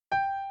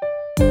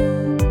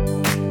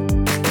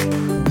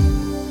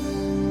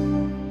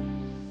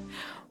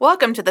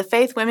Welcome to the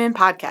Faith Women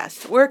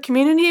Podcast. We're a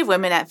community of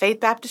women at Faith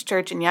Baptist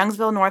Church in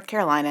Youngsville, North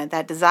Carolina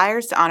that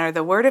desires to honor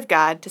the Word of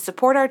God, to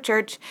support our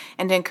church,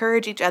 and to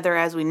encourage each other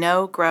as we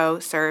know, grow,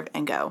 serve,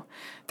 and go.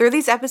 Through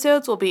these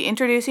episodes, we'll be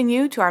introducing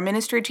you to our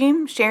ministry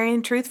team,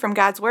 sharing truth from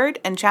God's Word,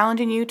 and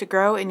challenging you to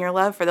grow in your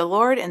love for the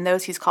Lord and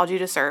those He's called you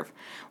to serve.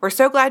 We're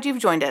so glad you've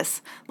joined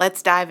us.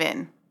 Let's dive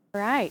in.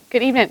 All right.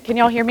 Good evening. Can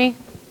y'all hear me?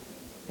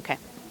 Okay.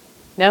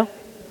 No?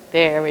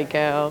 There we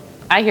go.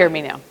 I hear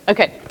me now.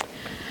 Okay.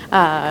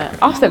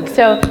 Awesome.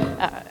 So,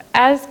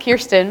 as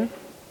Kirsten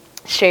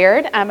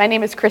shared, my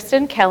name is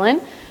Kristen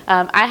Kellen.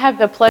 I have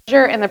the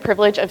pleasure and the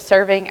privilege of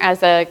serving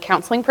as a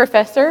counseling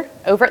professor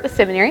over at the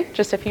seminary,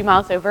 just a few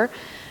miles over.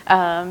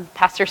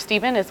 Pastor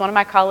Stephen is one of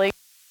my colleagues.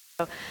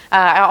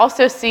 I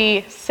also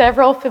see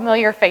several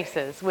familiar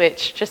faces,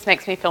 which just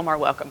makes me feel more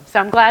welcome. So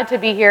I'm glad to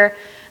be here.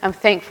 I'm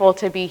thankful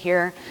to be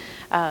here.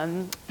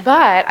 But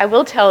I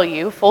will tell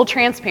you, full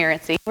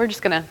transparency, we're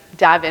just going to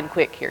dive in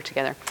quick here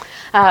together.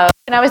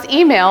 When I was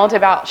emailed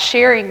about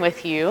sharing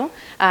with you,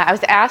 I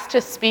was asked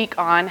to speak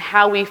on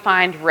how we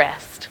find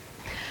rest.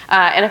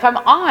 And if I'm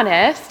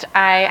honest,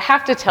 I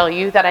have to tell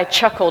you that I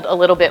chuckled a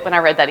little bit when I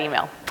read that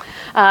email.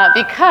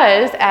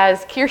 Because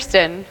as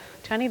Kirsten,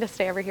 do I need to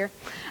stay over here?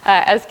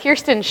 As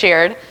Kirsten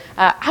shared,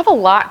 I have a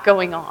lot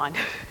going on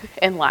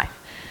in life.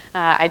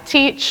 I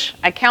teach,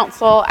 I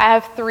counsel, I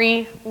have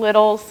 3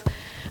 littles,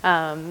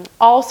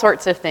 all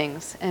sorts of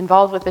things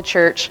involved with the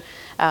church.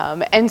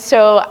 And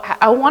so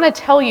I want to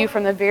tell you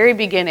from the very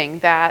beginning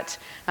that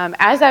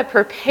as I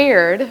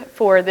prepared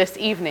for this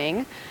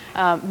evening,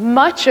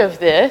 much of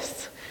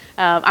this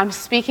I'm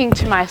speaking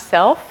to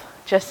myself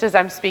just as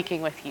I'm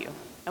speaking with you.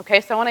 Okay,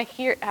 so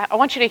I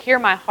want you to hear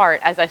my heart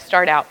as I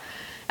start out,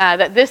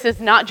 that this is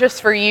not just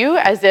for you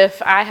as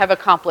if I have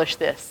accomplished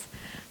this,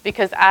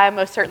 because I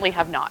most certainly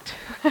have not.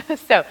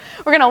 So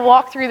we're going to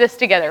walk through this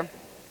together.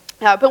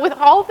 But with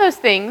all of those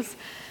things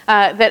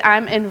that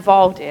I'm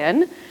involved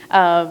in,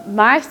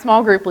 my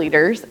small group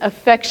leaders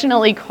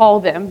affectionately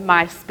call them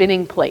my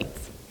spinning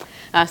plates.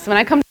 So when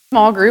I come to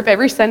small group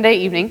every Sunday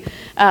evening,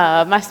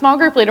 my small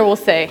group leader will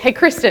say, "Hey,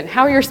 Kristen,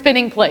 how are your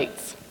spinning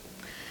plates?"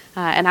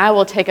 And I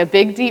will take a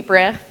big deep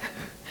breath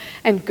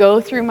and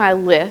go through my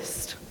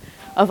list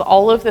of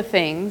all of the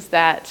things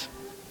that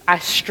I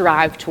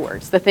strive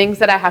towards, the things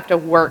that I have to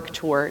work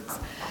towards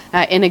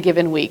in a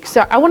given week.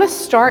 So I want to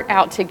start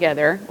out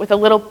together with a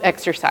little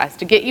exercise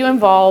to get you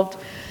involved.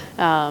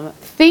 I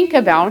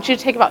want you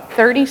to take about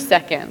 30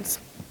 seconds.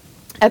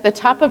 At the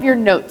top of your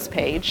notes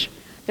page,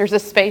 there's a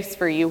space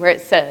for you where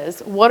it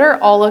says, what are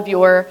all of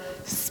your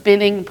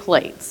spinning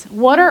plates?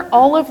 What are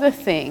all of the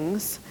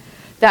things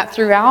that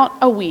throughout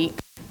a week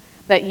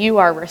that you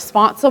are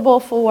responsible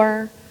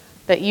for,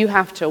 that you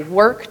have to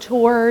work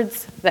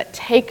towards, that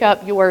take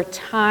up your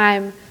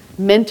time,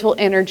 mental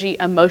energy,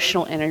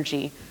 emotional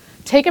energy?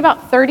 Take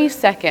about 30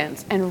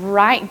 seconds and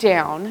write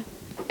down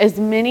as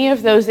many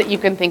of those that you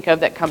can think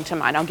of that come to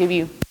mind. I'll give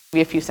you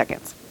a few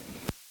seconds.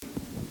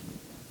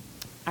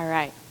 All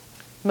right.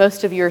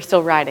 Most of you are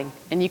still writing,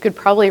 and you could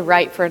probably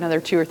write for another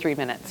 2 or 3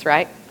 minutes,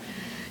 right?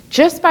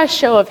 Just by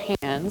show of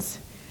hands,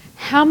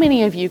 how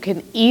many of you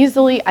can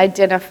easily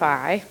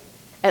identify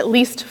at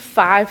least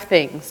 5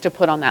 things to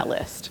put on that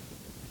list?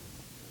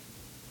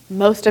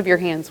 Most of your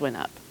hands went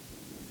up,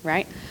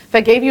 right? If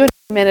I gave you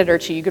a minute or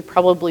 2, you could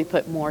probably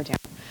put more down.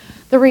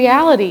 The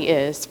reality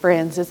is,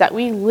 friends, is that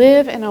we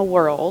live in a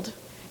world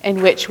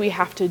in which we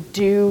have to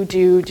do.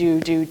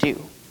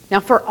 Now,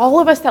 for all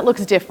of us, that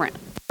looks different,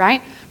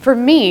 right? For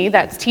me,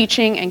 that's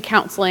teaching and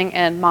counseling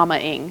and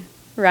mama-ing,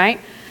 right?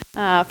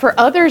 For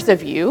others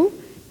of you,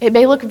 it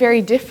may look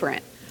very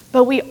different,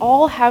 but we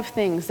all have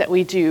things that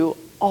we do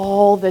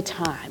all the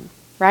time,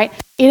 right?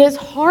 It is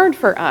hard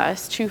for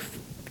us to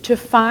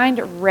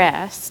find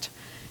rest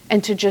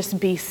and to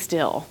just be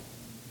still,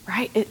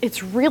 right?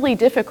 It's really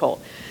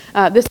difficult.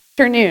 This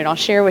afternoon, I'll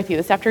share with you,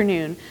 this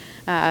afternoon,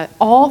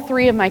 all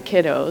 3 of my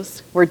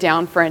kiddos were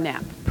down for a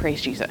nap.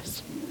 Praise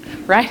Jesus,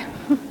 right?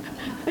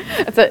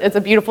 It's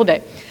a beautiful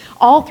day.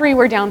 All 3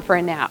 were down for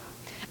a nap.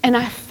 And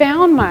I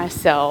found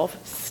myself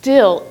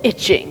still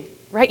itching,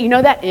 right? You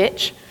know that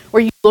itch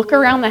where you look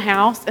around the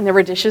house and there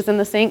were dishes in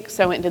the sink,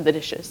 so I went and did the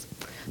dishes.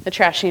 The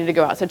trash needed to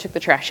go out, so I took the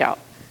trash out,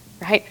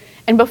 right?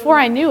 And before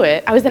I knew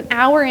it, I was an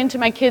hour into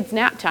my kids'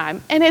 nap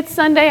time, and it's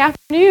Sunday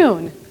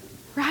afternoon,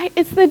 right?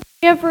 It's the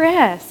day of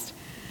rest.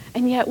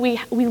 And yet we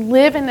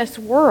live in this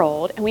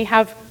world, and we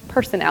have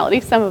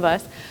personalities, some of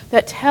us,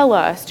 that tell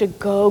us to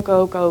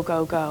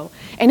go.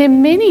 And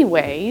in many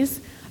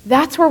ways,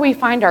 that's where we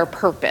find our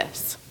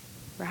purpose,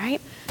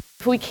 right?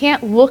 If we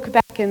can't look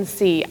back and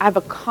see, I've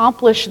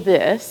accomplished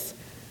this,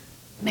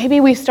 maybe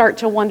we start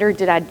to wonder,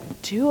 did I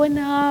do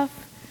enough?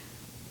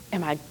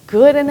 Am I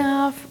good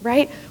enough,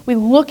 right? We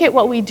look at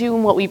what we do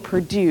and what we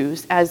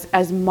produce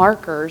as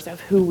markers of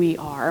who we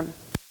are.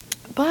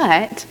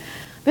 But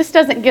this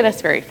doesn't get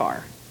us very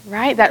far,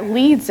 right? That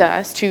leads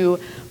us to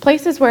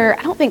places where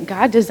I don't think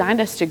God designed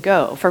us to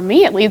go. For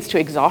me, it leads to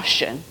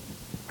exhaustion,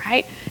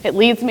 right? It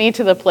leads me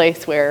to the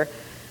place where,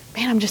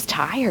 man, I'm just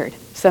tired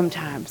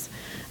sometimes.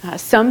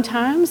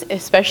 Sometimes,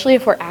 especially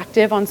if we're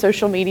active on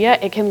social media,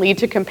 it can lead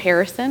to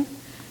comparison,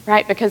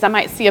 right? Because I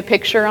might see a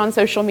picture on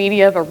social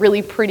media of a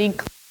really pretty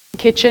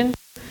kitchen,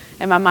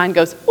 and my mind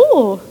goes,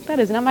 "Oh, that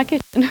is not my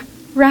kitchen,"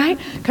 right?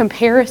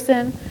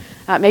 Comparison,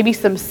 maybe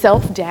some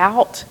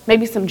self-doubt,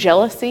 maybe some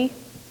jealousy,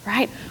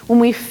 right? When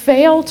we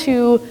fail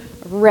to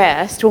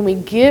rest, when we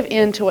give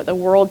in to what the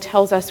world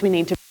tells us we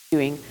need to be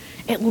doing,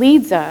 it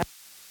leads us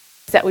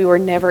that we were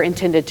never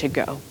intended to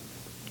go,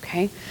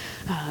 okay?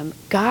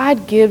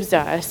 God gives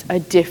us a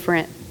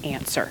different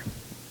answer,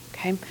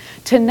 okay?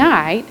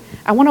 Tonight,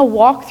 I want to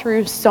walk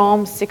through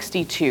Psalm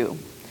 62.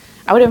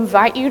 I would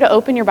invite you to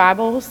open your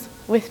Bibles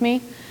with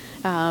me,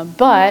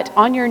 but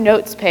on your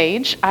notes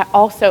page, I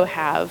also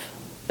have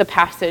the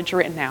passage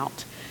written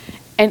out.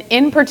 And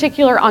in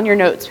particular on your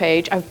notes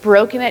page, I've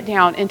broken it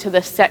down into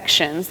the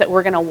sections that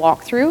we're going to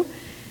walk through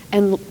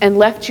and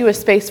left you a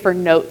space for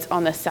notes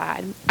on the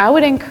side. I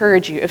would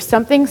encourage you, if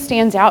something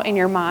stands out in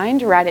your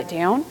mind, write it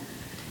down.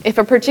 If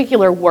a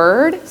particular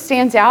word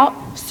stands out,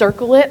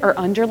 circle it or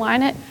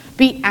underline it.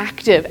 Be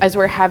active as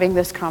we're having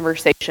this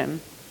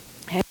conversation.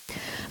 Okay?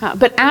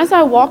 But as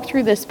I walk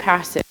through this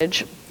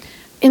passage,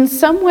 in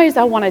some ways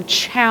I want to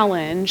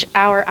challenge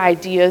our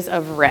ideas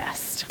of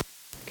rest.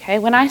 Okay?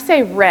 When I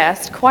say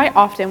rest, quite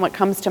often what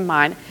comes to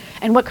mind,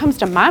 and what comes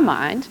to my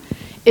mind,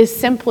 is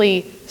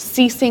simply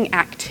ceasing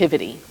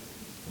activity.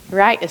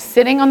 Right? Is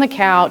sitting on the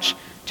couch,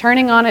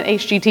 turning on an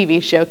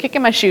HGTV show,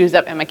 kicking my shoes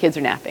up, and my kids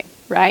are napping,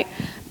 right?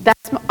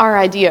 That's our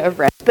idea of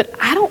rest. But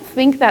I don't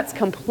think that's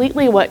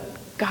completely what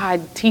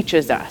God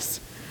teaches us.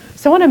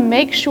 So I want to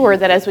make sure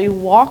that as we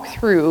walk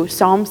through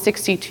Psalm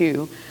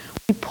 62,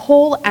 we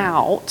pull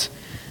out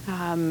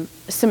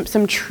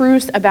some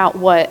truths about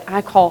what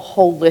I call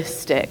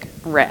holistic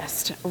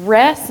rest.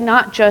 Rest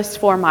not just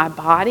for my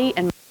body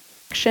and my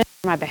actions,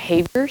 my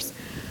behaviors,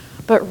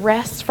 but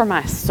rest for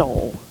my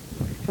soul.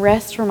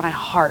 Rest for my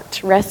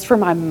heart, rest for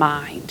my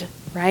mind,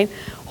 right?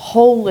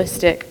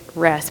 Holistic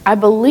rest. I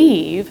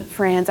believe,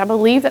 friends,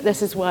 that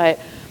this is what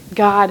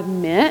God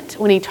meant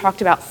when he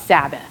talked about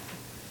Sabbath,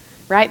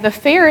 right? The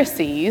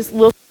Pharisees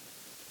looked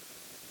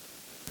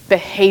at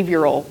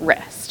behavioral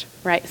rest,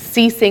 right?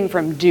 Ceasing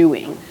from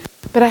doing.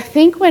 But I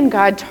think when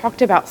God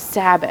talked about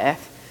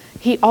Sabbath,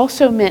 he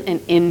also meant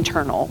an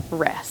internal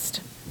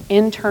rest,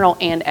 internal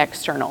and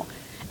external.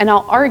 And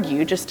I'll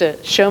argue, just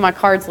to show my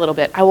cards a little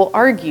bit, I will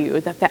argue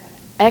that the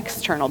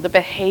external, the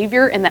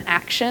behavior and the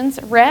actions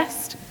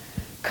rest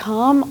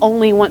come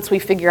only once we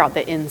figure out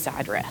the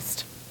inside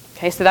rest.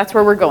 Okay, so that's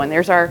where we're going.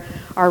 There's our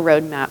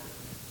roadmap.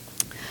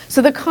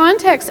 So the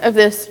context of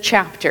this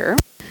chapter,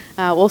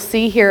 we'll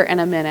see here in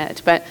a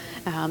minute, but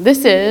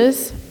this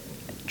is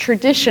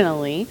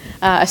traditionally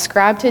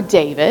ascribed to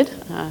David.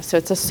 So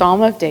it's a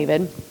Psalm of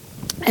David.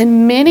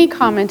 And many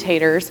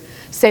commentators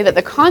say that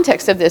the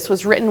context of this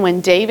was written when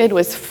David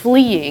was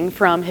fleeing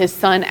from his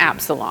son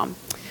Absalom.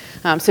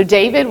 So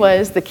David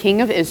was the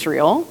king of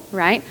Israel,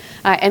 right?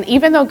 And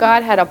even though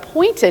God had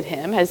appointed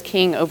him as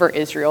king over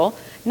Israel,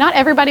 not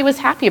everybody was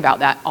happy about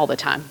that all the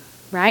time,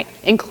 right?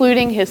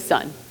 Including his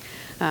son.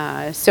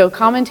 So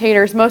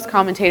most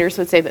commentators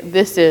would say that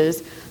this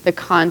is the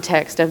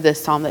context of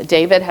this psalm, that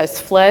David has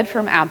fled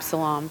from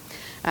Absalom,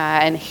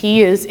 and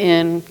he is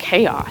in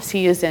chaos.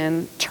 He is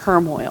in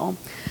turmoil.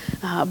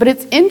 But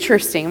it's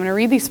interesting. I'm going to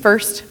read these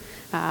first.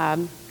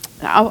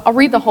 I'll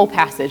read the whole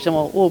passage, and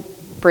we'll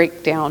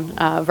break down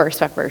verse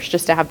by verse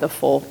just to have the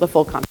full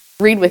context.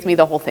 Read with me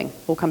the whole thing.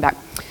 We'll come back.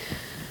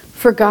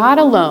 For God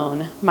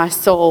alone, my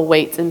soul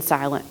waits in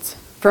silence.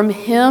 From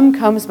him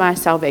comes my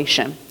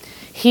salvation.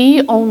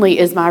 He only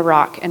is my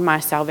rock and my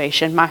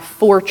salvation, my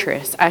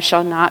fortress. I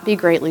shall not be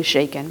greatly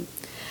shaken.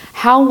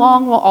 How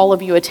long will all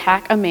of you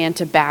attack a man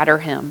to batter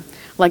him,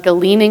 like a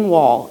leaning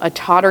wall, a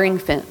tottering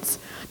fence,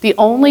 the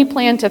only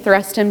plan to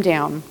thrust him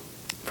down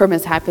from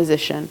his high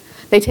position?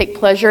 They take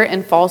pleasure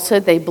in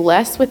falsehood. They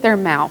bless with their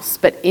mouths,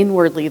 but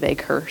inwardly they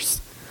curse.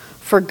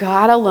 For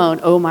God alone,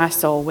 O my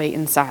soul, wait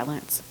in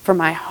silence, for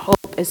my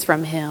hope is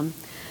from him.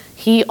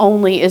 He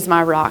only is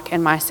my rock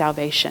and my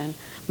salvation,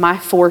 my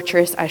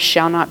fortress. I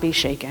shall not be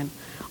shaken.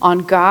 On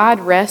God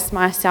rests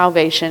my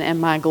salvation and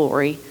my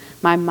glory.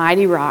 My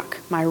mighty rock,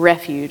 my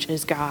refuge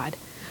is God.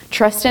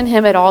 Trust in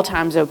him at all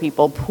times, O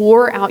people.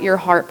 Pour out your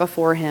heart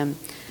before him.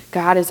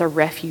 God is a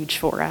refuge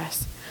for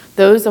us.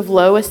 Those of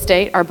low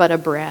estate are but a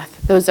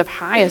breath. Those of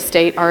high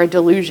estate are a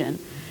delusion.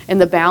 In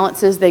the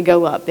balances they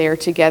go up. They are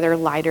together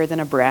lighter than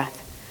a breath.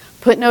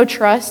 Put no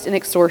trust in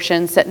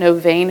extortion. Set no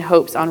vain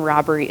hopes on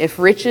robbery. If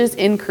riches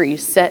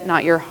increase, set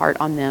not your heart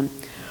on them.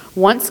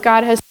 Once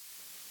God has,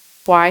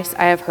 twice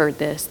I have heard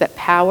this, that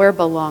power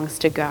belongs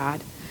to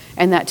God,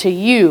 and that to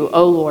you,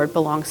 O Lord,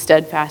 belongs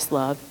steadfast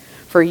love,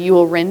 for you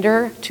will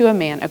render to a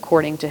man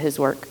according to his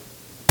work.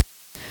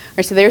 All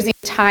right, so there's the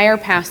entire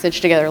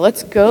passage together.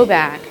 Let's go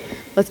back.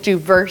 Let's do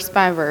verse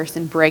by verse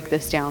and break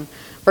this down.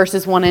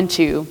 Verses 1 and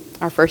 2,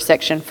 our first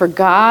section. For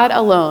God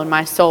alone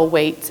my soul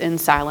waits in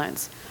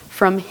silence.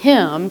 From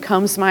him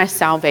comes my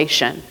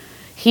salvation.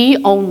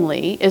 He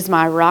only is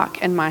my rock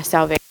and my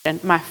salvation,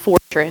 my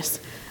fortress.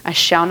 I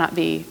shall not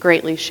be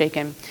greatly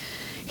shaken.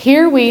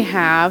 Here we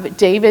have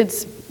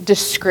David's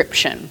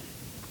description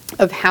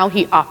of how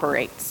he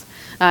operates.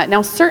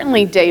 Now,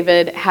 certainly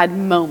David had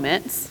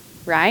moments,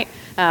 right,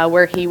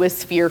 where he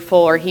was fearful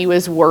or he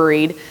was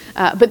worried.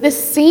 But this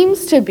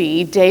seems to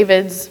be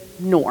David's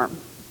norm,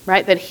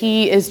 right, that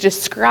he is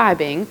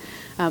describing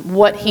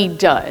what he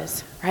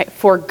does, right?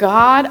 For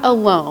God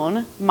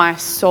alone, my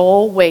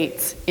soul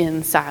waits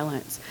in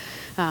silence.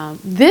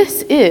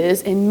 This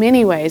is, in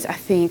many ways, I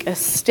think, a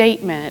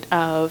statement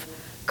of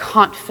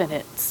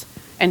confidence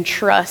and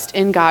trust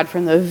in God.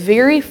 From the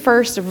very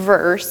first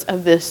verse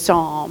of this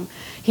psalm,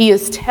 he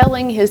is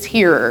telling his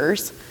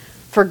hearers,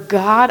 for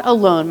God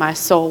alone my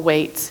soul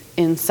waits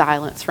in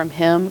silence. From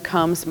him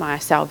comes my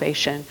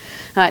salvation.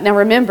 Now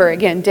remember,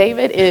 again,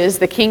 David is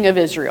the king of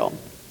Israel.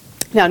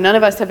 Now, none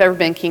of us have ever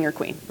been king or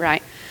queen,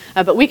 right?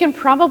 But we can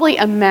probably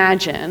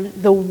imagine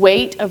the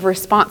weight of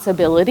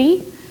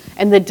responsibility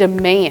and the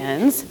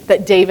demands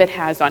that David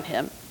has on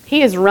him.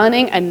 He is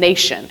running a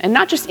nation, and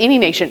not just any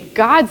nation,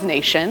 God's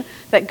nation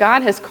that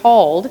God has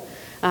called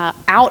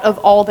out of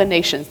all the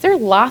nations. There are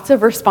lots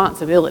of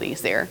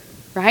responsibilities there,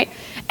 right?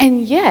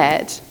 And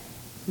yet,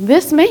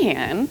 this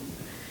man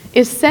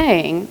is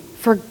saying,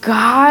 for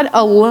God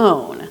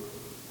alone,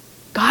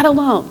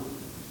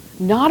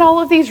 not all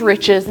of these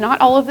riches,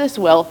 not all of this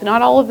wealth,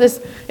 not all of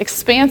this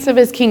expanse of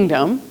his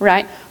kingdom,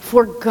 right?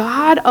 For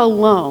God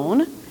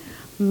alone,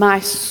 my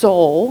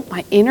soul,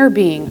 my inner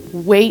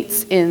being,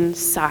 waits in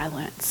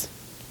silence,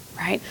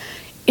 right?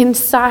 In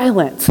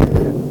silence.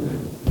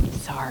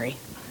 Sorry.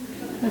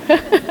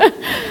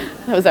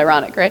 That was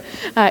ironic, right?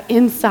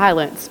 In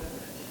silence.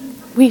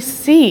 We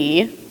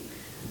see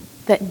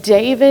that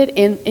David,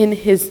 in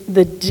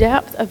the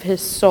depth of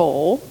his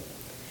soul,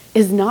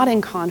 is not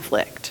in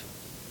conflict,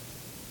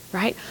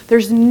 right?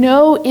 There's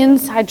no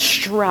inside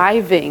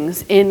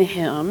strivings in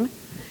him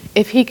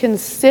if he can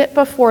sit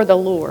before the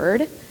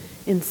Lord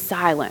in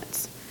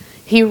silence.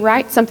 He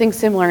writes something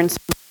similar in Psalm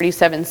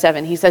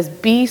 37:7. He says,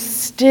 be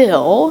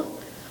still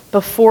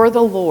before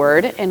the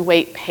Lord and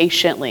wait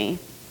patiently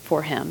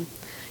for him.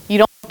 You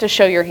don't have to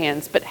show your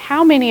hands, but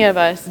how many of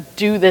us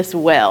do this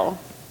well?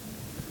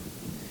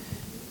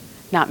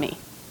 Not me,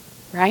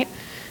 right?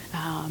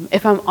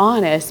 If I'm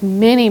honest,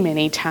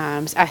 many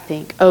times I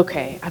think,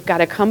 okay, I've got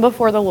to come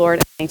before the Lord.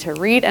 I need to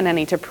read and I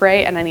need to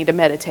pray and I need to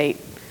meditate.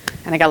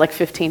 And I got like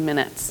 15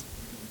 minutes.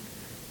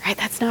 Right?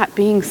 That's not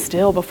being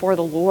still before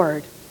the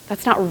Lord.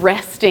 That's not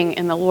resting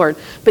in the Lord.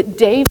 But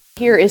David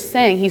here is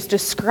saying, he's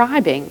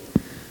describing,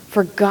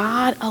 for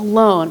God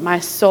alone my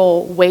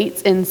soul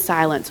waits in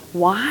silence.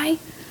 Why?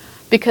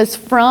 Because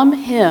from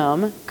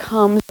him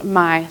comes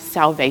my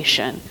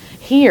salvation.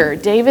 Here,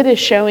 David is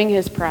showing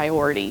his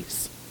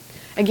priorities.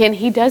 Again,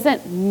 he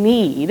doesn't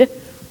need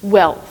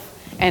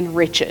wealth and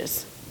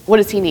riches. What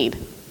does he need?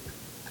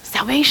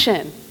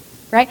 Salvation.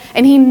 Right?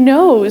 And he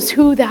knows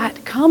who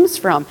that comes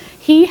from.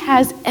 He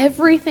has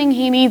everything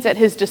he needs at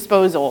his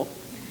disposal.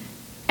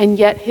 And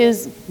yet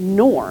his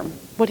norm,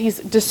 what he's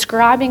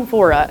describing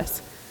for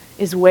us,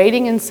 is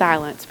waiting in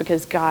silence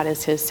because God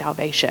is his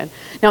salvation.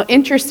 Now,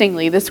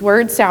 interestingly, this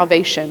word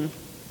salvation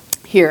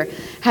here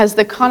has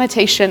the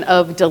connotation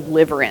of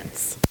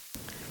deliverance.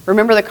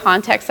 Remember the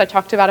context I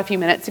talked about a few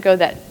minutes ago,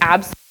 that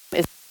Absalom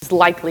is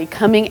likely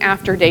coming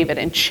after David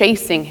and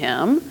chasing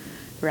him,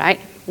 right?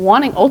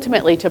 Wanting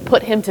ultimately to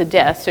put him to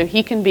death so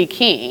he can be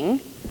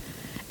king.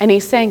 And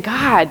he's saying,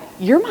 God,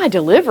 you're my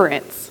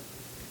deliverance,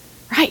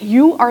 right?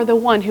 You are the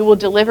one who will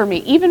deliver me,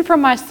 even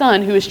from my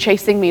son who is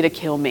chasing me to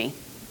kill me.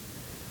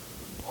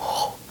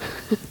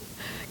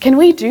 Can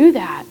we do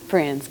that,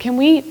 friends? Can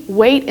we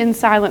wait in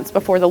silence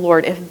before the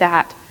Lord if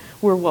that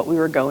were what we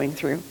were going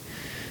through?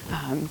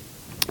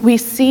 We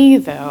see,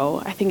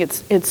 though, I think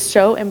it's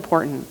so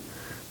important,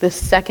 the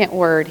second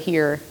word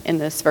here in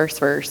this first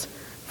verse,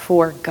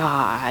 for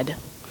God.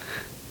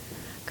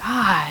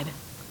 God.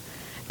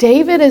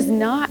 David is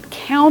not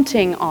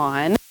counting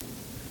on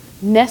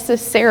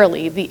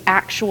necessarily the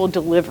actual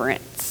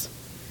deliverance.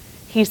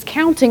 He's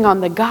counting on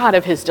the God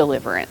of his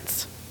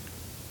deliverance,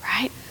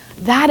 right?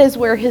 That is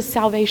where his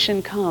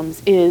salvation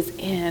comes, is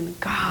in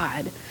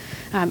God.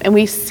 And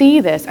we see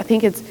this. I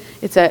think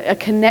it's a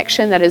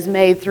connection that is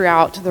made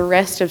throughout the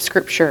rest of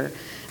Scripture,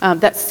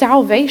 that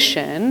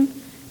salvation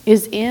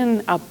is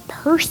in a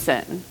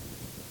person,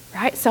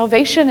 right?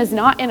 Salvation is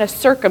not in a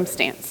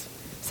circumstance.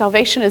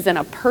 Salvation is in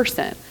a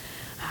person.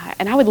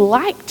 And I would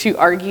like to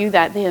argue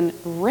that then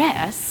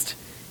rest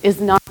is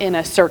not in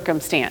a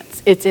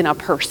circumstance. It's in a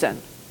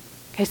person.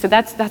 Okay, so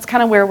that's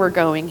kind of where we're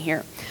going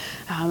here.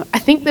 I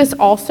think this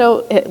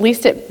also, at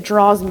least it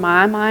draws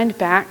my mind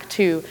back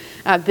to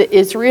the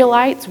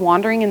Israelites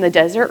wandering in the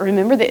desert.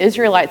 Remember, the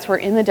Israelites were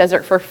in the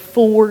desert for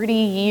 40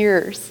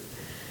 years.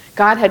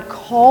 God had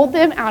called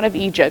them out of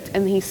Egypt,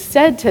 and he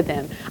said to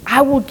them,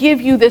 I will give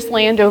you this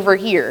land over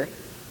here.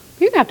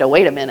 You're going to have to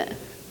wait a minute,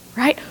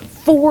 right?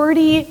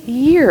 40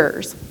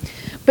 years.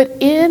 But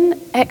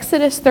in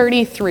Exodus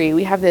 33,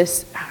 we have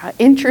this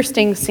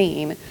interesting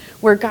scene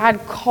where God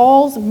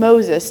calls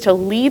Moses to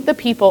lead the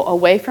people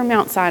away from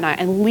Mount Sinai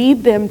and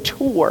lead them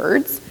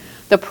towards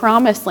the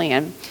promised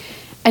land.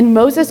 And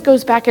Moses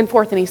goes back and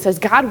forth and he says,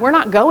 God, we're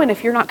not going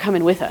if you're not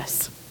coming with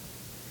us.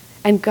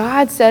 And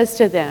God says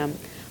to them,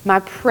 my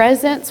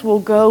presence will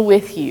go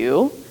with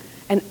you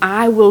and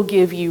I will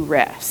give you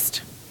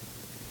rest.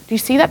 Do you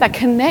see that? That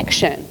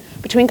connection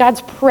between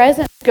God's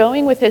presence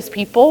going with his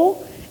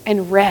people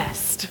and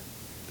rest.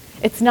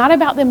 It's not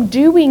about them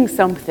doing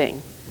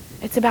something.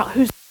 It's about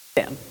who's with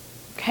them.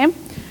 Okay?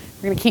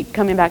 We're going to keep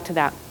coming back to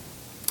that.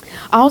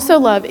 I also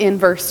love in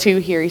verse 2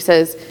 here, he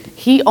says,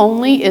 he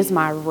only is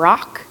my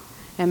rock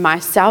and my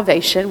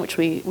salvation, which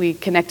we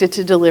connected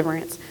to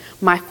deliverance,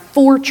 my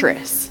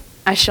fortress.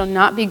 I shall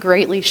not be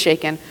greatly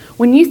shaken.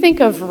 When you think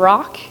of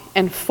rock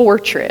and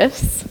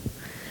fortress,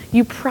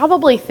 you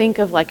probably think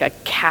of like a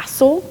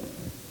castle,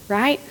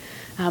 right?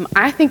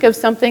 I think of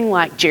something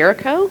like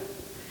Jericho.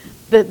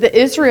 The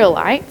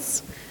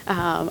Israelites,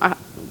 I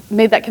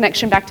made that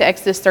connection back to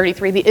Exodus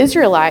 33. The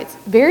Israelites,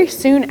 very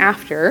soon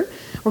after,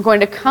 were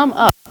going to come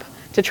up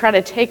to try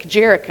to take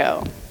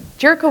Jericho.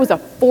 Jericho was a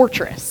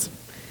fortress.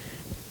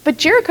 But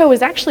Jericho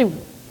was actually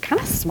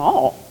kind of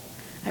small.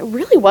 It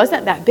really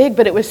wasn't that big,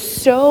 but it was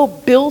so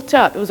built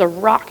up. It was a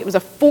rock, it was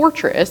a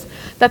fortress,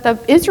 that the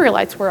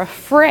Israelites were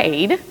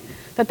afraid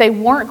that they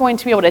weren't going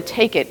to be able to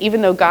take it,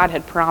 even though God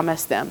had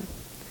promised them.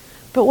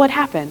 But what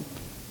happened?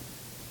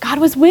 God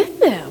was with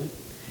them.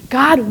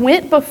 God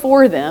went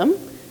before them.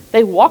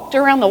 They walked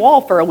around the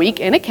wall for a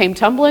week and it came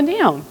tumbling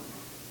down,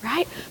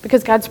 right?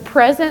 Because God's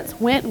presence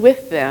went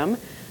with them.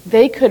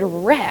 They could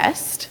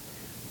rest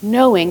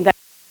knowing that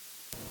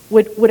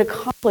would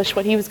accomplish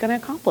what he was going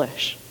to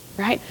accomplish,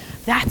 right?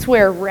 That's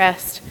where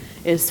rest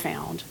is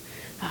found.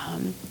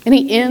 And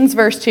he ends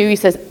verse 2, he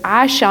says,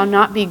 I shall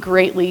not be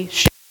greatly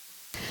shaken.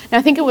 Now,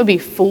 I think it would be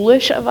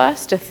foolish of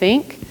us to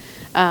think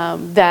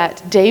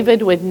that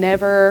David would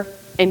never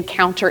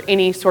encounter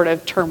any sort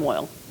of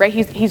turmoil, right?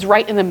 He's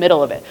right in the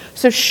middle of it.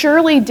 So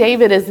surely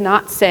David is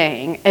not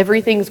saying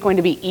everything's going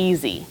to be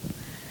easy.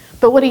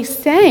 But what he's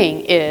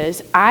saying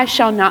is, I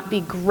shall not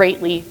be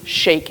greatly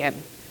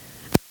shaken.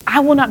 I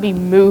will not be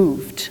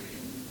moved,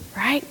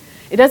 right?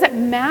 It doesn't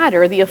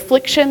matter the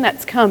affliction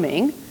that's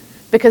coming,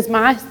 because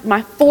my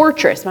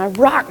fortress, my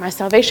rock, my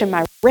salvation,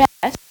 my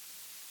rest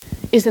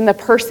is in the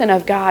person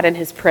of God and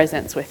his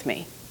presence with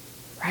me,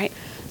 right?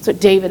 That's what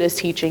David is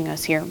teaching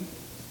us here.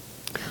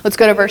 Let's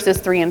go to verses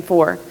 3 and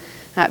 4.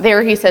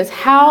 There he says,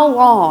 how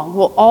long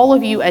will all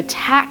of you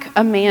attack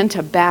a man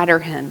to batter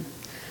him?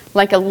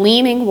 Like a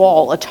leaning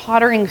wall, a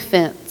tottering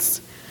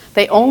fence.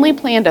 They only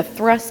plan to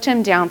thrust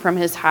him down from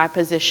his high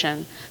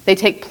position. They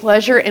take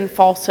pleasure in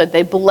falsehood.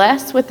 They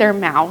bless with their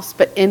mouths,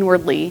 but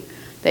inwardly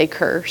they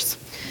curse.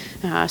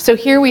 So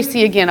here we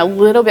see again a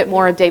little bit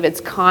more of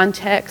David's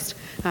context.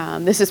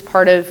 This is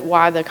part of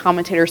why the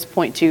commentators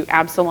point to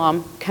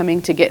Absalom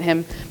coming to get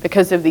him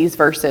because of these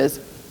verses.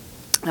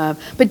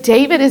 But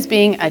David is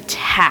being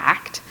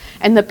attacked,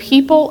 and the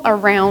people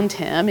around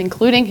him,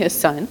 including his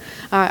son,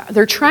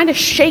 they're trying to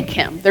shake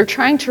him. They're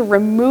trying to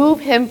remove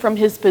him from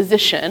his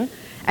position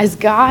as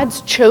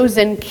God's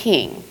chosen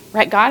king,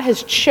 right? God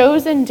has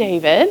chosen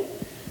David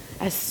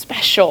as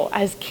special,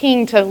 as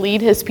king to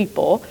lead his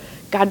people.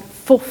 God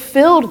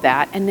fulfilled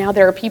that, and now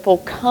there are people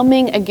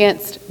coming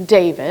against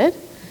David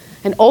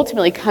and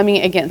ultimately coming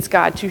against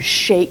God to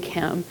shake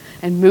him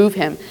and move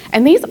him.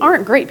 And these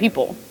aren't great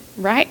people,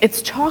 right?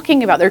 It's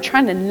talking about they're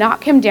trying to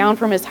knock him down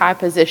from his high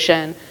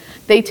position.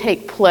 They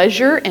take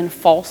pleasure in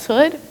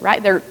falsehood,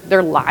 right?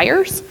 They're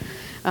liars.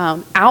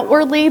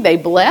 Outwardly, they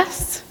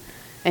bless,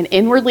 and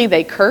inwardly,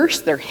 they curse.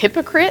 They're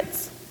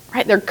hypocrites,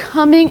 right? They're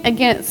coming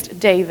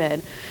against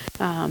David.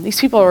 These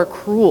people are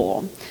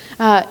cruel.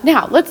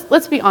 Now,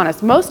 let's be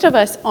honest. Most of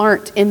us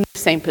aren't in the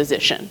same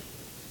position,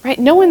 right?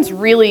 No one's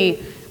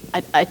really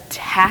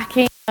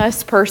attacking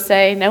us per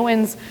se. No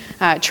one's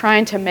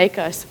trying to make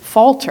us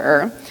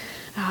falter.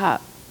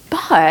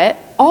 But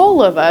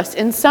all of us,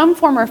 in some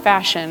form or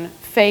fashion,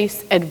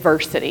 face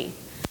adversity.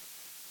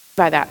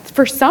 By that,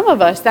 for some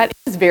of us, that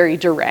is very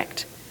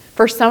direct.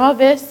 For some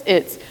of us,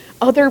 it's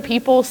other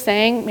people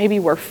saying maybe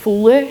we're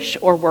foolish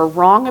or we're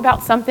wrong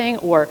about something,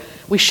 or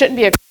we shouldn't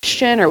be a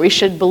Christian, or we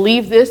should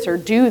believe this or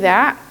do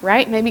that,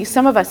 right? Maybe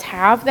some of us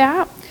have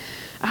that.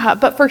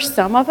 But for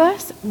some of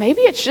us,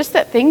 maybe it's just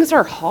that things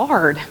are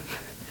hard.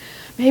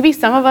 Maybe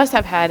some of us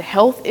have had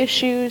health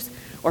issues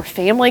or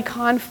family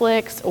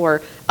conflicts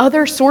or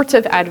other sorts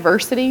of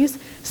adversities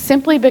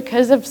simply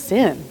because of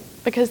sin,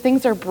 because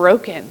things are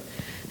broken.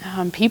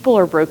 People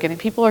are broken and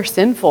people are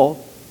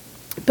sinful.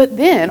 But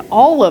then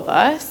all of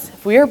us,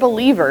 if we are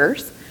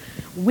believers,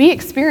 we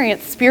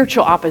experience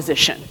spiritual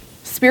opposition,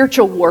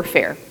 spiritual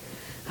warfare.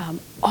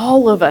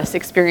 All of us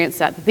experience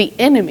that. The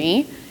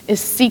enemy is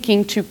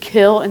seeking to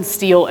kill and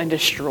steal and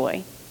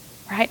destroy,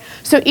 right?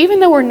 So even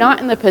though we're not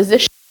in the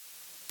position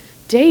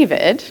of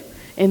David,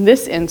 in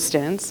this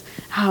instance,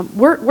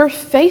 we're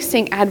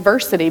facing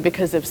adversity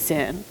because of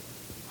sin,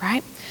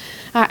 right?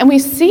 And we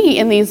see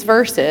in these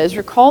verses,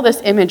 recall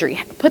this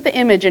imagery, put the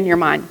image in your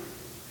mind,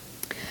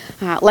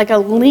 like a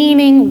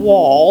leaning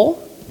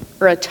wall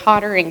or a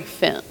tottering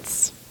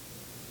fence,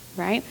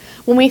 right?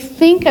 When we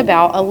think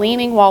about a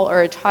leaning wall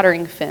or a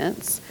tottering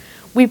fence,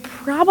 we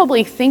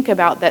probably think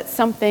about that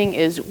something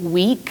is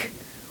weak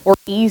or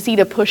easy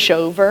to push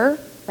over,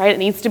 right? It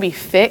needs to be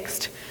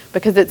fixed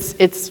because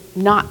it's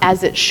not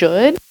as it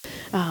should.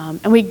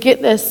 And we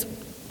get this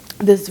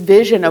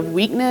vision of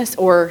weakness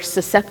or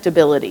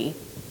susceptibility,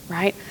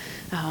 right?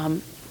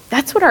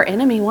 That's what our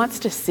enemy wants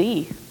to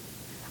see.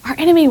 Our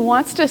enemy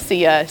wants to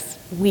see us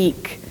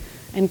weak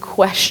and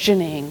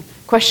questioning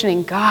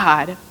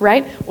God,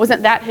 right?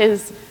 Wasn't that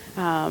his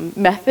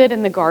method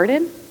in the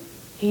garden?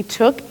 He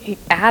took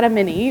Adam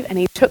and Eve and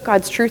he took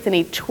God's truth and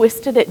he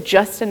twisted it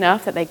just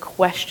enough that they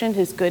questioned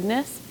his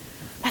goodness.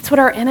 That's what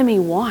our enemy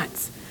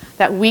wants,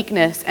 that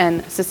weakness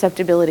and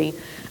susceptibility.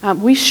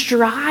 We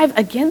strive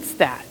against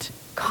that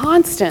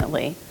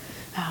constantly.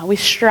 We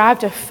strive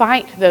to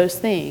fight those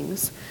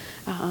things.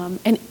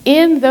 And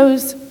in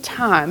those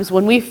times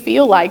when we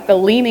feel like the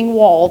leaning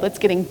wall that's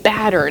getting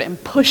battered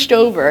and pushed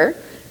over,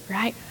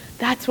 right?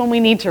 That's when we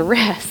need to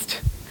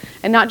rest.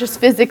 And not just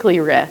physically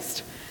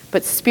rest,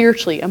 but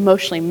spiritually,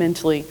 emotionally,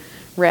 mentally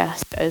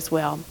rest as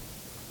well.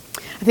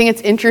 I think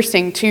it's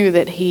interesting too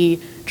that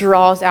he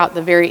draws out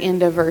the very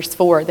end of verse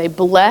 4. They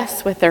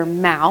bless with their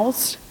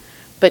mouths,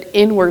 but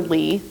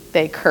inwardly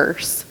they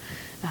curse.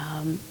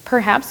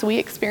 Perhaps we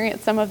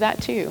experience some of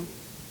that too.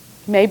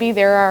 Maybe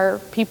there are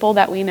people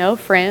that we know,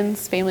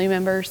 friends, family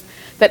members,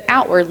 that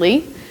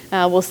outwardly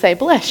will say,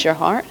 bless your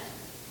heart,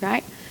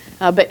 right?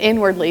 But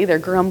inwardly they're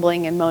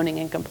grumbling and moaning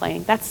and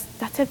complaining. That's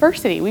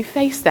adversity. We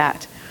face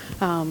that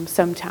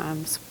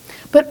sometimes.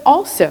 But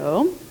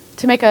also,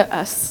 to make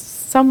a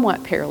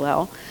somewhat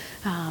parallel,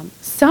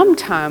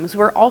 sometimes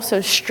we're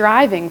also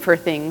striving for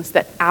things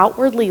that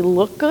outwardly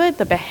look good,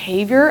 the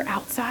behavior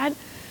outside.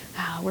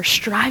 We're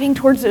striving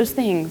towards those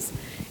things.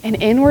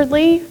 And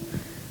inwardly,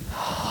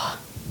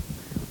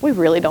 we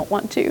really don't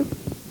want to,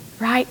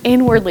 right?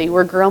 Inwardly,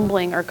 we're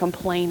grumbling or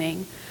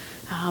complaining.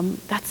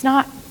 That's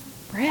not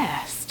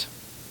rest,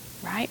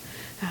 right?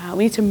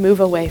 We need to move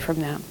away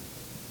from them.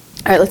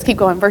 All right, let's keep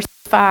going. Verse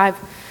 5,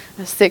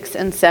 6,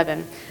 and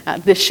 7.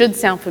 This should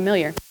sound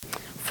familiar.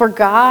 For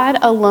God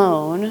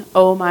alone,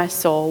 O my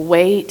soul,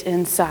 wait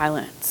in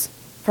silence,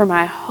 for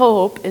my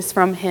hope is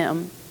from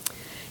him.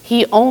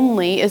 He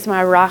only is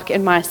my rock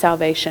and my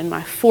salvation,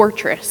 my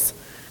fortress.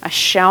 I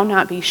shall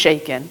not be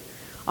shaken.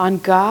 On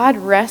God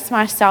rests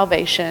my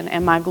salvation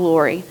and my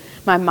glory.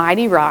 My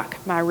mighty rock,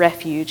 my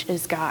refuge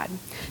is God.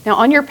 Now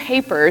on your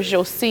papers,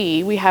 you'll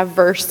see we have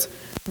verses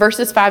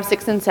 5,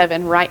 6, and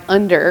 7 right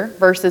under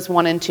verses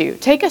 1 and 2.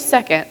 Take a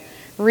second,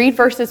 read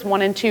verses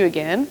 1 and 2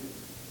 again,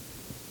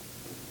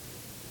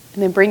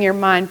 and then bring your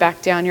mind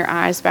back down, your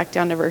eyes back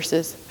down to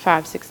verses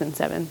 5, 6, and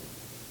 7.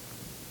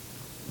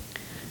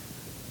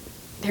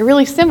 They're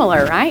really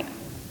similar, right?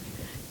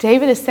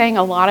 David is saying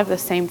a lot of the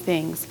same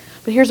things.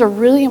 But here's a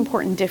really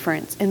important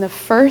difference. In the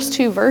first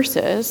two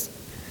verses,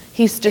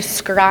 he's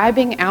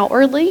describing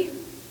outwardly.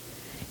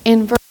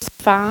 In verse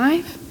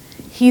 5,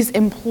 he's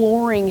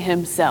imploring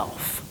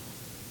himself,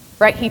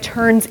 right? He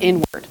turns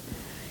inward.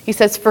 He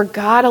says, for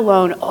God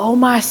alone, oh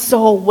my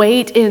soul,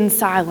 wait in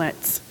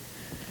silence,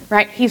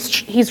 right?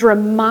 He's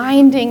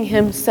reminding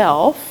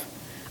himself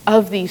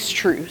of these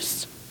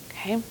truths,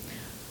 okay?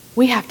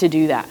 We have to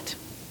do that,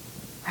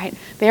 right?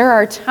 There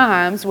are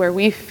times where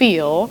we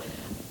feel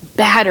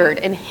battered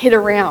and hit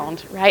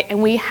around, right?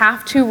 And we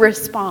have to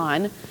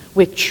respond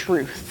with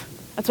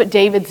truth. That's what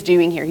David's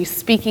doing here. He's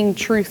speaking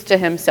truth to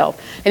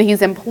himself and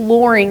he's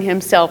imploring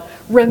himself,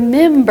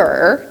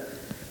 remember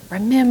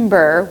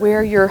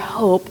where your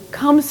hope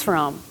comes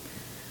from.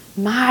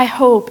 My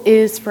hope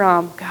is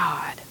from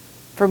God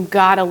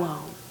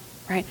alone,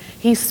 right?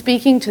 He's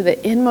speaking to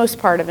the inmost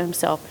part of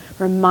himself,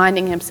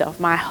 reminding himself,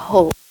 my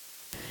hope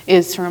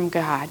is from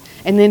God.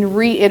 And then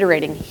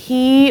reiterating,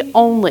 he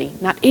only,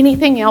 not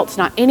anything else,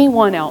 not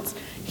anyone else,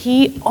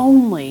 he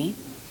only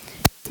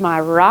is my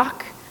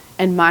rock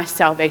and my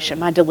salvation,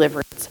 my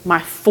deliverance,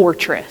 my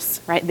fortress,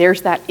 right?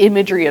 There's that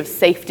imagery of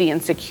safety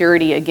and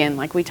security again,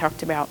 like we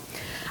talked about.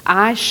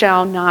 I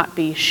shall not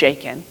be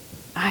shaken.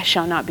 I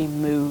shall not be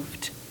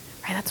moved.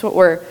 Right? That's what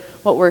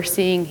we're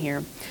seeing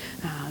here.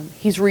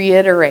 He's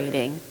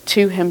reiterating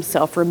to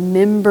himself,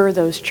 remember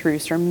those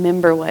truths,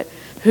 remember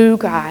who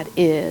God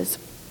is.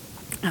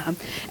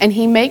 And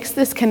he makes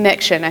this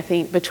connection, I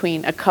think,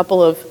 between a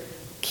couple of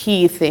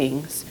key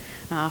things.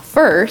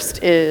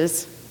 First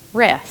is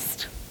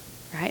rest,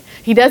 right?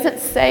 He doesn't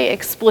say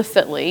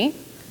explicitly,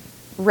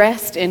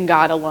 rest in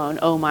God alone,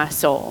 O my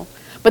soul.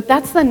 But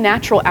that's the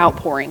natural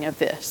outpouring of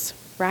this,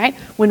 right?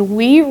 When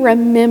we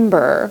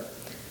remember,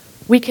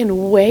 we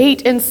can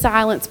wait in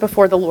silence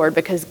before the Lord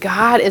because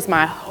God is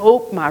my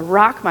hope, my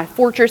rock, my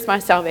fortress, my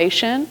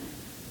salvation.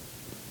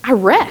 I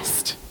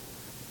rest.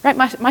 Right?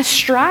 My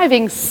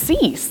strivings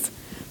cease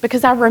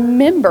because I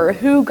remember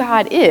who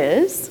God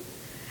is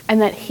and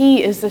that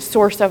he is the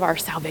source of our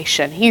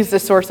salvation. He's the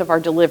source of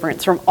our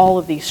deliverance from all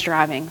of these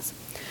strivings.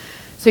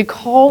 So he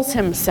calls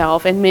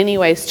himself in many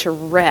ways to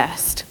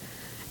rest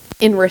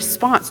in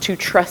response to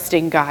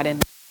trusting God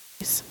in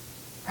ways,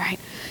 right?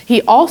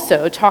 He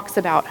also talks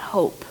about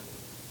hope,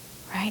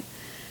 right?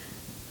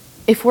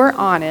 If we're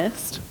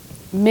honest,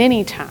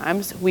 many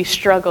times we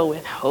struggle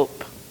with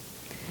hope.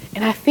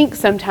 And I think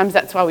sometimes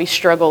that's why we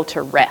struggle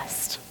to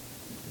rest,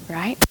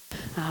 right?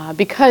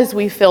 Because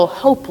we feel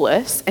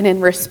hopeless, and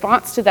in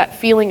response to that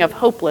feeling of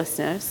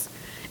hopelessness,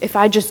 if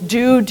I just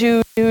do,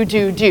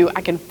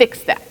 I can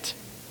fix that,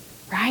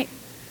 right?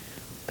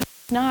 But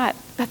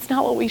that's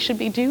not what we should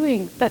be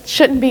doing. That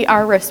shouldn't be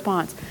our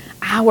response.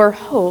 Our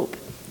hope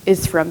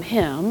is from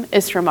Him,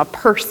 is from a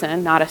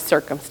person, not a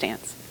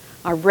circumstance.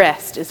 Our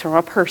rest is from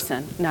a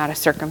person, not a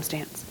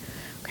circumstance,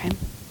 okay?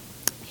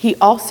 He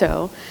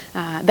also,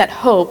 that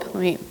hope,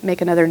 let me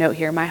make another note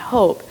here. My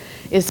hope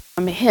is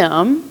from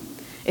Him.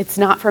 It's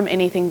not from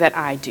anything that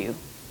I do.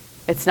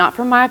 It's not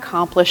from my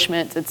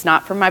accomplishments. It's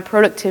not from my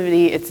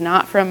productivity. It's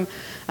not from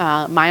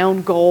my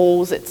own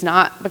goals. It's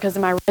not because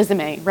of my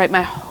resume, right?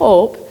 My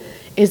hope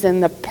is in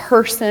the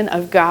person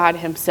of God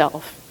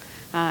Himself.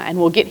 And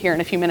we'll get here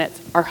in a few minutes.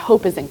 Our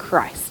hope is in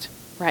Christ,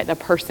 right? The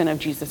person of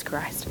Jesus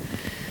Christ.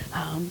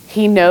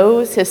 He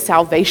knows His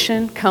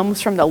salvation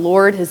comes from the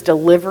Lord. His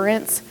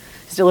deliverance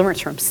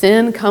from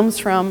sin comes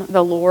from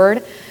the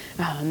Lord.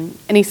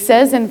 And He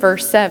says in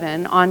verse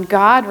 7, on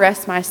God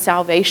rests my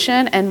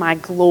salvation and my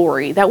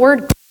glory. That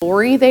word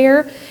glory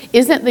there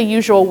isn't the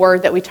usual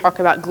word that we talk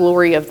about,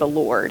 glory of the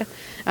Lord.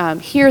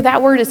 Here,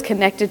 that word is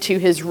connected to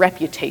His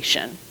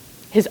reputation,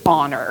 His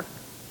honor,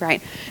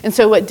 right? And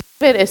so what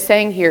David is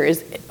saying here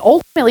is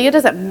ultimately it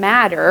doesn't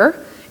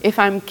matter if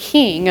I'm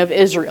king of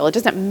Israel. It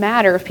doesn't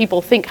matter if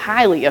people think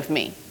highly of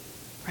me,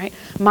 right?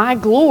 My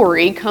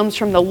glory comes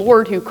from the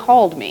Lord who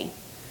called me,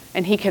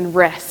 and He can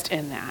rest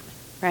in that,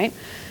 right?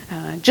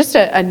 Just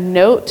a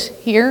note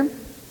here.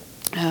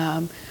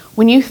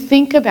 When you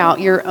think about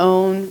your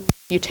own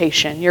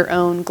reputation, your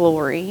own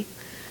glory,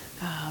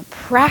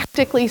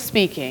 practically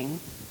speaking,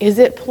 is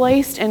it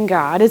placed in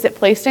God? Is it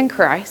placed in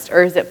Christ?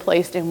 Or is it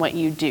placed in what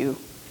you do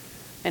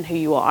and who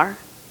you are?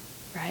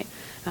 Right?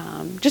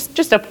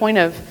 Just a point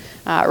of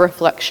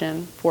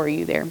reflection for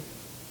you there.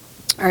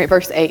 All right,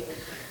 verse 8.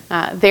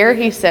 There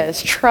he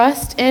says,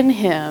 trust in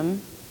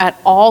Him at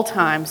all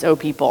times, O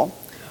people.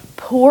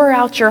 Pour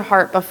out your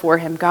heart before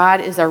Him.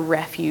 God is a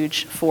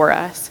refuge for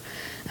us.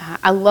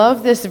 I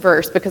love this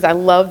verse because I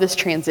love this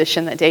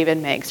transition that David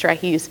makes, right?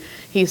 He's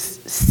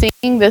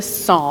singing this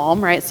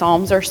psalm, right?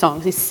 Psalms are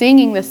songs. He's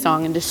singing this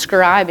song and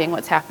describing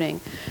what's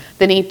happening.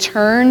 Then he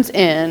turns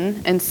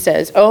in and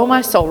says, oh,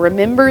 my soul,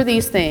 remember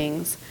these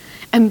things.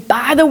 And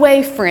by the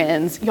way,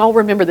 friends, y'all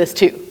remember this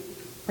too,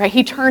 right?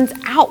 He turns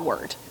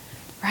outward,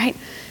 right?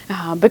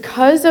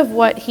 Because of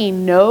what he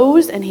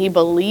knows and he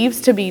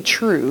believes to be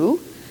true,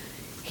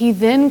 he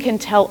then can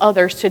tell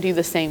others to do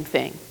the same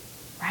thing,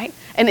 right?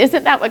 And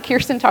isn't that what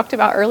Kirsten talked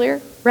about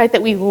earlier, right?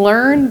 That we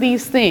learn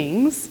these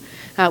things,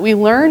 we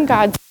learn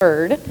God's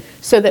word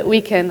so that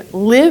we can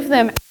live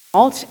them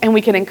out and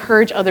we can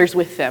encourage others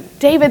with them.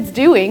 David's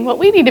doing what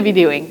we need to be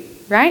doing,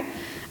 right?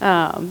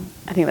 I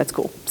think that's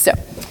cool.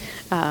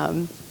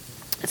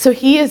 So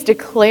he is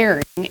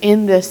declaring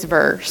in this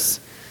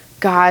verse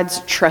God's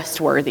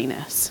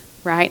trustworthiness,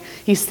 right?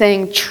 He's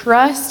saying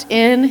trust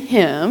in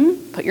Him,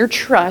 put your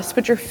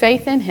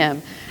faith in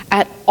Him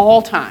at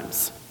all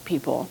times,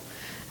 people.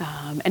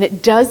 And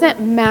it doesn't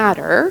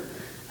matter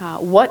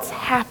what's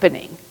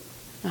happening.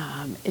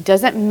 It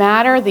doesn't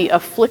matter the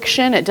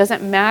affliction. It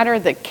doesn't matter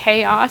the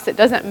chaos. It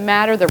doesn't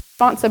matter the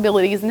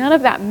responsibilities. None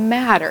of that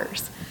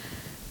matters.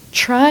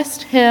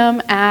 Trust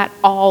Him at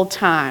all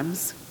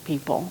times,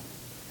 people.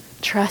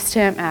 Trust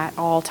Him at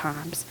all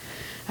times.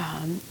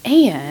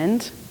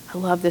 And I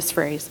love this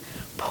phrase,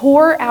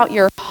 pour out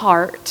your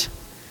heart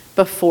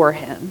before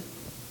Him,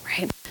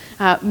 right?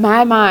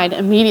 My mind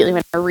immediately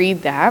when I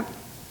read that,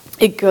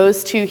 it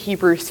goes to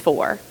Hebrews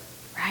 4,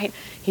 right?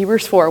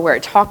 Hebrews 4, where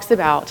it talks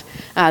about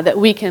that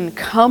we can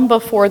come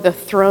before the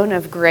throne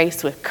of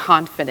grace with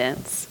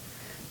confidence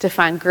to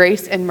find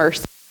grace and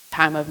mercy in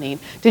time of need.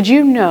 Did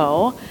you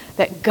know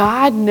that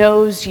God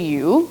knows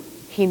you?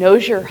 He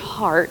knows your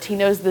heart. He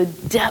knows the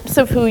depths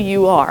of who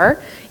you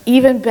are,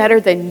 even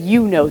better than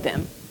you know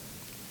them.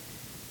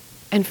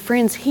 And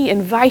friends, He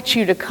invites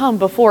you to come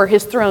before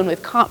His throne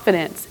with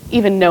confidence,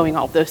 even knowing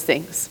all those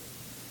things.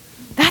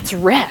 That's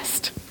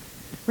rest,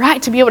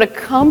 right? To be able to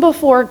come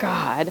before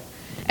God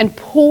and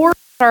pour out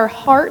our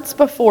hearts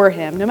before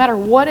Him, no matter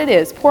what it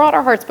is, pour out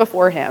our hearts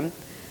before Him.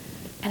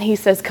 And He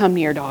says, come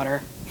near,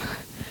 daughter.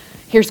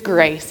 Here's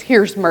grace.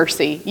 Here's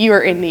mercy. You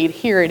are in need.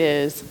 Here it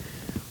is.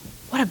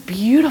 What a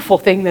beautiful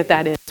thing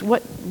that is.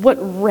 What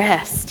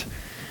rest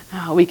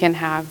we can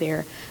have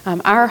there.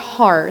 Our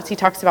hearts, he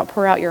talks about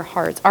pour out your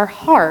hearts. Our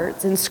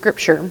hearts in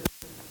Scripture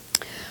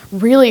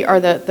really are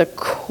the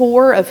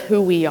core of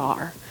who we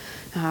are.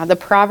 The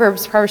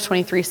Proverbs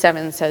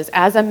 23:7 says,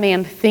 as a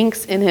man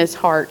thinks in his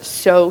heart,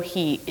 so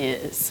he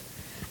is.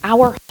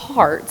 Our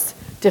hearts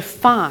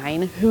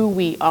define who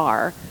we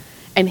are.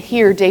 And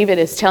here David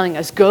is telling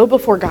us, go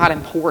before God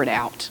and pour it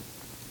out.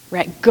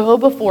 Right? Go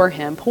before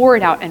Him, pour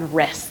it out, and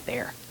rest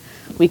there.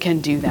 We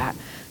can do that.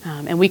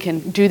 And we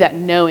can do that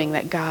knowing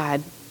that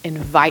God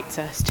invites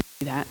us to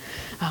do that.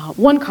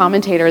 One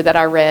commentator that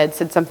I read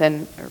said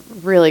something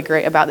really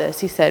great about this.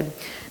 He said,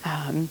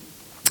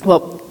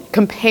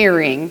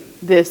 comparing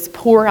this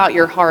pour out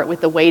your heart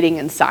with the waiting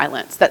in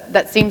silence.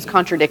 That seems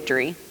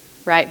contradictory,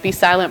 right? Be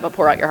silent, but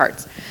pour out your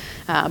hearts.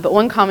 But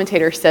one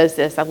commentator says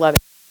this, I love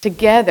it.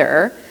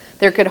 Together,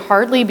 there could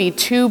hardly be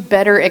two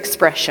better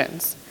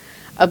expressions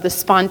of the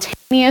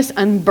spontaneous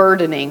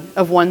unburdening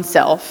of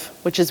oneself,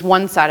 which is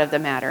one side of the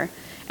matter,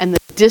 and the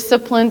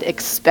disciplined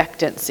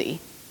expectancy,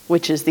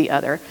 which is the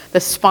other. The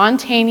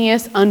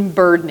spontaneous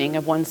unburdening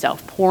of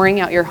oneself, pouring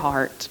out your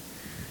heart,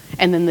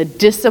 and then the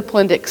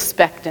disciplined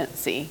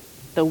expectancy,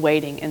 the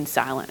waiting in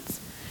silence.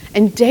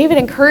 And David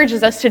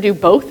encourages us to do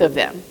both of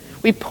them.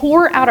 We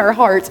pour out our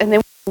hearts and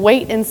then we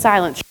wait in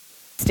silence,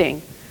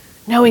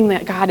 knowing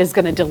that God is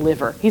going to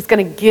deliver. He's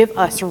going to give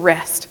us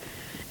rest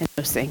in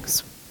those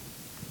things.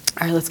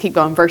 All right, let's keep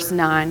going. Verse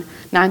 9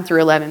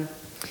 through 11.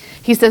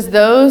 He says,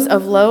 those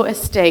of low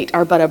estate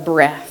are but a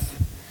breath.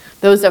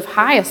 Those of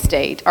high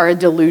estate are a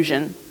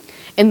delusion.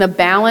 In the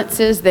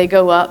balances they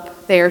go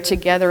up. They are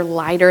together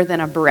lighter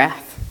than a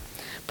breath.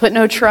 Put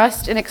no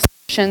trust in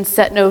extortion.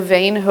 Set no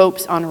vain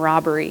hopes on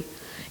robbery.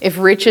 If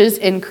riches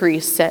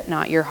increase, set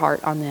not your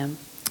heart on them.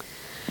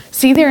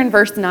 See there in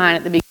verse 9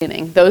 at the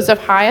beginning, those of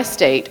high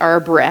estate are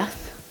a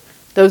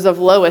breath. Those of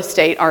low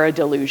estate are a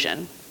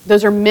delusion.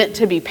 Those are meant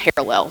to be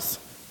parallels,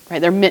 right?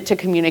 They're meant to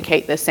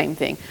communicate the same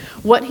thing.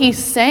 What he's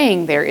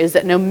saying there is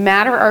that no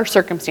matter our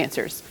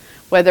circumstances,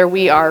 whether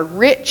we are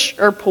rich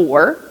or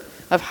poor,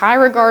 of high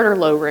regard or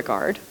low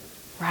regard,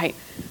 right?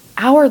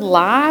 Our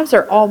lives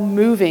are all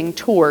moving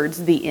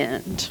towards the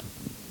end,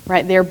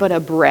 right? They're but a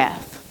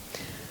breath.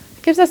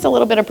 It gives us a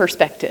little bit of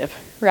perspective,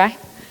 right?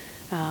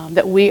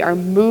 That we are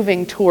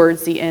moving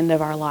towards the end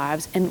of our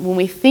lives. And when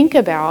we think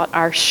about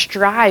our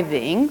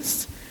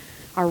strivings,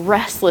 our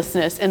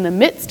restlessness in the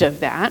midst of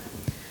that,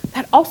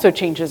 that also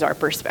changes our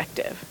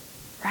perspective,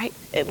 right?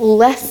 It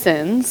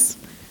lessens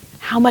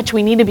how much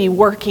we need to be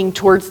working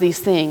towards these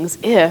things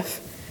if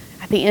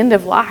at the end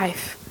of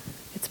life,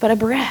 it's but a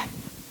breath.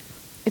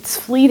 It's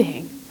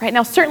fleeting, right?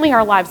 Now, certainly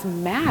our lives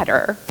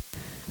matter,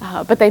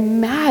 but they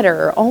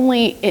matter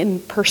only in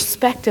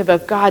perspective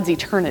of God's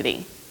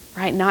eternity,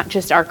 right? Not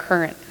just our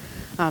current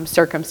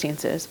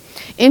circumstances.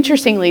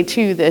 Interestingly,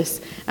 too,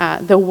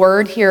 the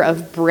word here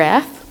of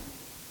breath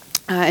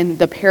and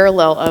the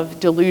parallel of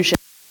delusion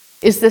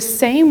is the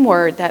same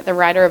word that the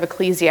writer of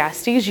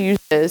Ecclesiastes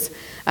uses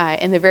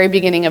in the very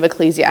beginning of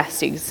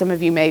Ecclesiastes. Some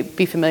of you may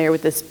be familiar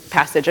with this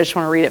passage. I just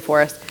want to read it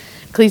for us.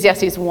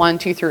 Ecclesiastes 1,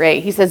 2 through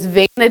 8. He says,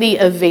 vanity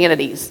of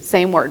vanities,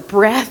 same word,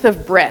 breath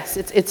of breaths,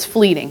 it's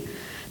fleeting.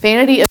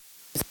 Vanity of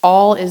vanities,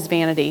 all is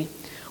vanity.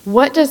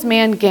 What does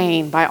man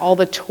gain by all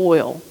the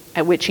toil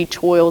at which he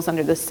toils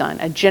under the sun?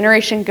 A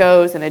generation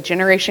goes and a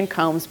generation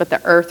comes, but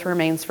the earth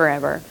remains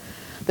forever.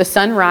 The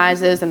sun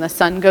rises and the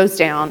sun goes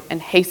down and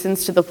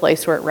hastens to the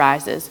place where it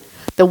rises.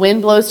 The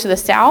wind blows to the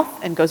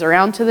south and goes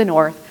around to the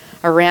north.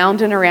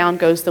 Around and around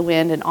goes the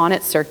wind, and on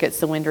its circuits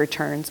the wind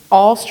returns.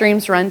 All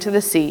streams run to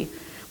the sea,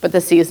 but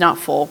the sea is not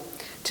full.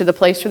 To the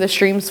place where the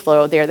streams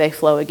flow, there they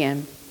flow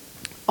again.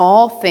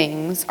 All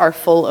things are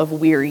full of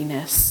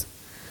weariness.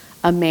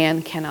 A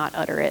man cannot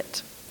utter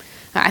it.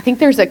 I think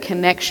there's a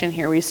connection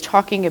here where he's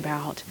talking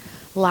about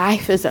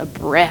life is a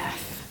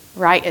breath,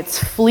 right? It's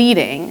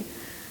fleeting.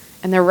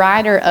 And the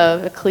writer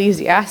of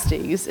Ecclesiastes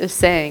is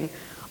saying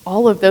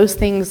all of those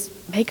things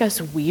make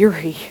us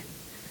weary,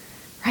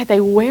 right? They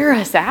wear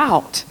us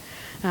out.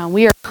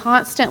 We are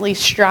constantly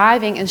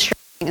striving and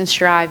striving and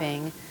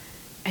striving,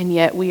 and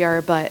yet we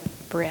are but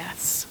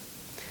breaths.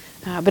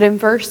 But in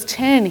verse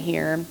 10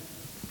 here,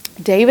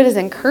 David is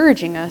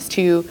encouraging us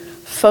to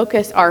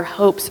focus our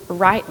hopes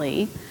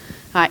rightly,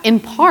 in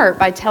part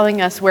by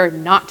telling us where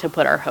not to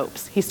put our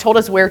hopes. He's told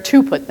us where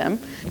to put them.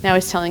 Now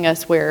he's telling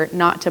us where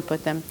not to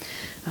put them.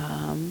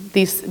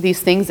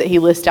 These things that he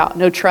lists out: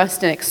 no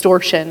trust in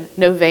extortion,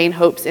 no vain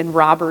hopes in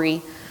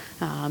robbery.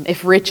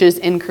 If riches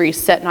increase,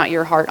 set not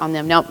your heart on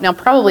them. Now,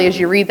 probably as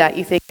you read that,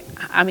 you think,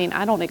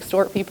 I don't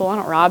extort people, I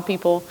don't rob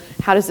people.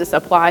 How does this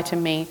apply to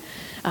me?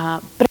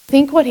 But I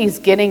think what he's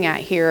getting at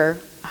here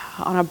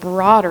on a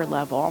broader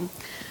level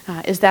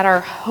is that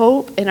our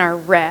hope and our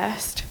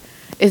rest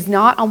is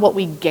not on what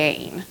we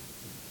gain,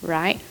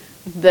 right?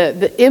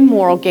 The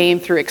immoral gain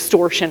through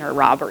extortion or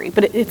robbery,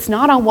 but it's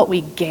not on what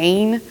we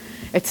gain.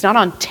 It's not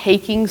on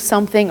taking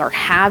something or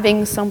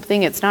having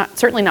something. It's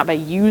certainly not by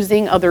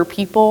using other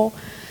people.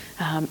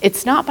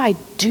 It's not by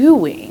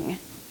doing,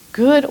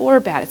 good or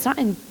bad. It's not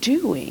in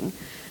doing,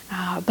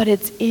 but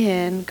it's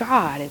in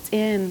God. It's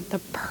in the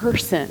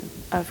person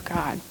of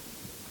God.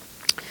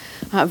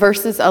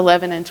 Verses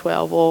 11 and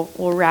 12,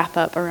 we'll wrap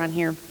up around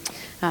here.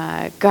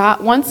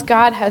 Once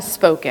God has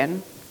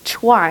spoken,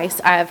 twice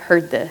I have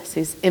heard this.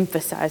 He's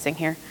emphasizing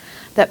here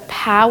that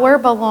power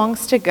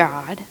belongs to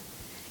God,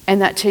 and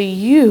that to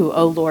you,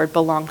 O Lord,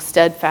 belongs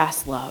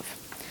steadfast love,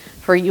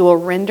 for you will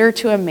render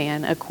to a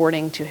man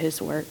according to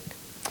his work.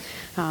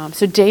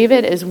 So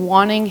David is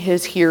wanting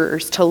his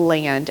hearers to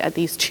land at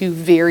these two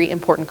very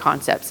important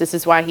concepts. This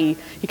is why he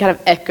kind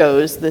of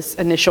echoes this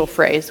initial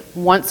phrase,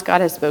 once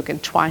God has spoken,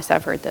 twice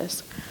I've heard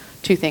this.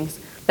 Two things: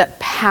 that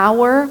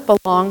power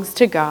belongs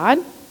to God,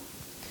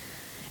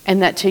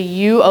 and that to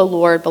you, O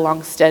Lord,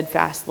 belongs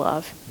steadfast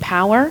love,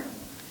 power,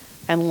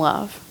 and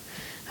love.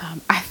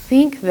 I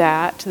think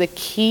that the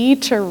key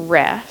to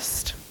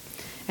rest,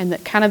 and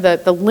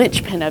the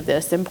linchpin of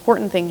this, the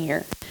important thing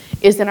here,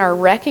 is in our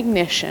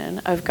recognition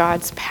of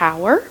God's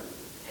power,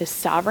 his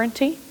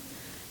sovereignty,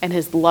 and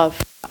his love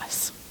for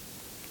us.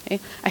 Okay?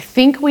 I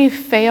think we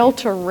fail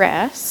to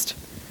rest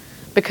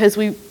because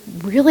we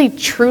really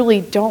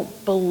truly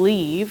don't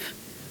believe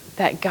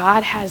that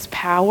God has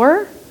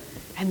power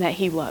and that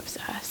he loves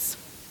us.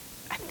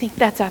 I think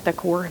that's at the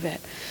core of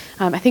it.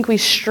 I think we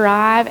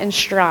strive and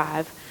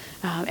strive,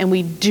 and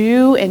we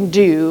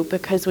do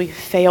because we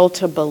fail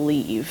to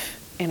believe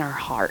in our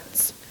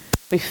hearts.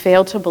 We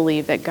fail to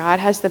believe that God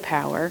has the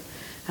power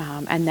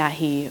and that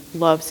he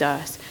loves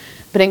us.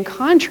 But in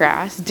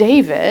contrast,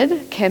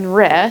 David can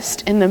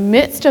rest in the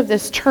midst of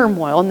this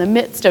turmoil, in the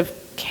midst of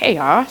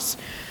chaos,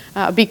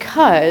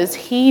 because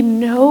he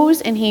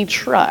knows and he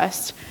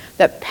trusts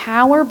that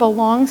power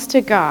belongs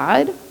to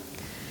God,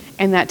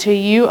 and that to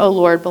you, O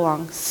Lord,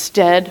 belongs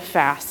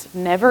steadfast,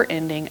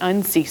 never-ending,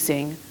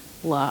 unceasing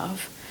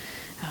love.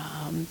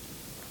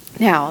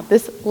 Now,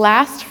 this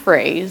last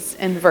phrase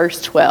in verse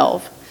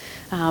 12,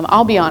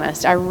 I'll be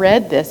honest, I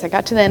read this, I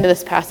got to the end of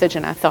this passage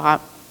and I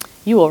thought,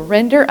 you will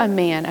render a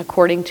man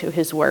according to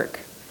his work.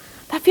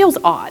 That feels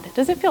odd.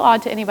 Does it feel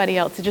odd to anybody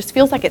else? It just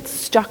feels like it's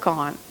stuck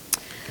on.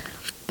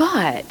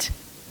 But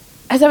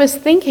as I was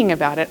thinking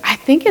about it, I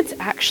think it's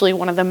actually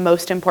one of the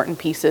most important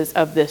pieces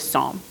of this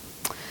psalm.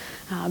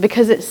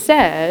 Because it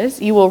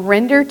says, you will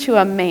render to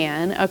a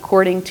man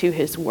according to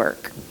his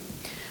work.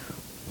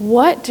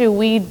 What do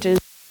we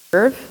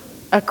deserve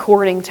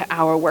according to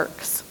our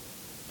works?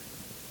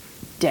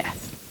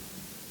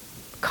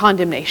 Death,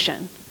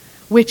 condemnation,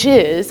 which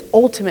is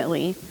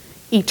ultimately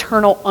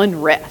eternal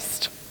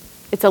unrest.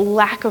 It's a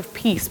lack of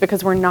peace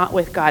because we're not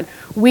with God.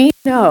 We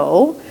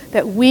know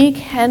that we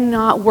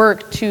cannot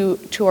work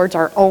towards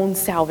our own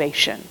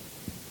salvation.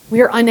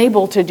 We are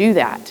unable to do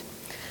that.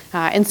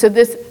 And so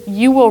this,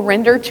 you will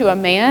render to a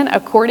man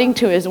according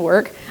to his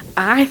work,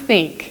 I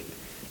think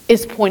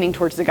is pointing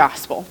towards the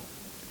gospel,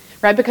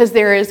 right? Because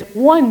there is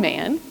one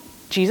man,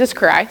 Jesus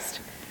Christ,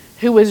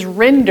 who was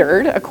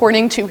rendered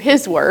according to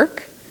his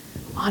work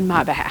on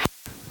my behalf.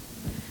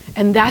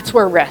 And that's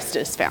where rest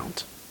is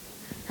found.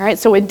 All right,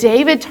 so when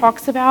David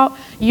talks about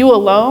you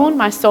alone,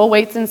 my soul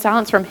waits in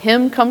silence, from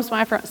him comes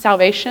my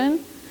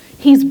salvation,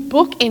 he's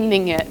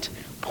bookending it,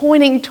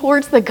 pointing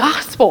towards the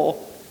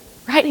gospel,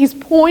 right? He's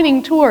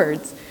pointing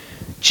towards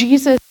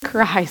Jesus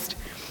Christ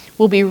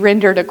will be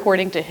rendered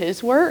according to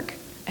his work,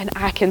 and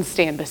I can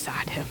stand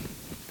beside him.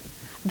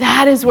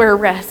 That is where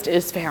rest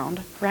is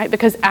found, right?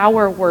 Because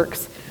our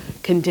works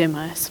condemn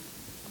us.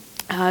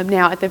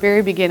 Now, at the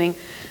very beginning,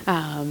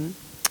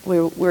 we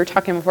were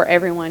talking before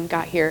everyone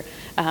got here.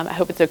 I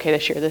hope it's okay to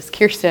share this.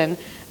 Kirsten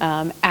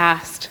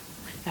asked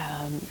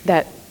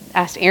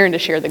Aaron to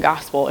share the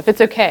gospel. If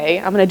it's okay,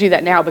 I'm going to do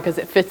that now because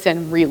it fits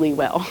in really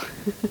well.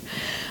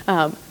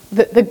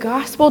 The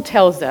gospel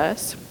tells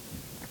us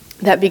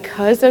that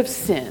because of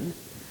sin,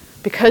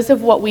 because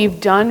of what we've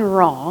done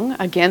wrong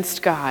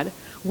against God,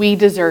 we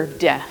deserve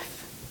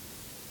death,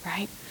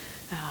 right?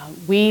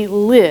 We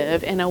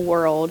live in a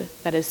world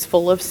that is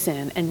full of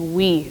sin, and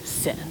we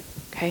sin,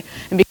 okay?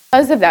 And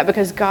because of that,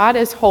 because God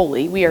is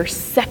holy, we are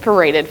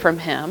separated from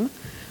him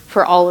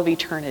for all of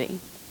eternity.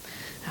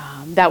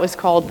 That was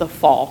called the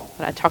fall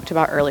that I talked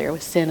about earlier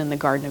with sin in the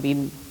Garden of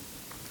Eden.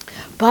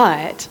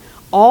 But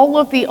all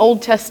of the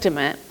Old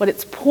Testament, what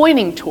it's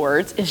pointing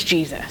towards is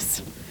Jesus.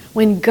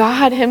 When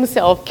God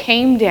himself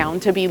came down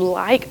to be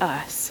like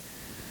us,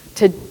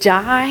 to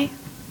die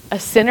a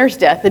sinner's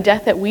death, the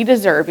death that we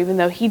deserve, even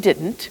though he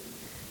didn't,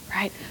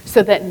 right?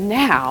 So that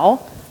now,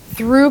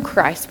 through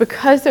Christ,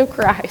 because of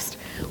Christ,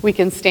 we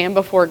can stand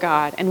before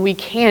God and we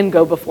can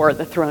go before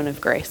the throne of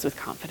grace with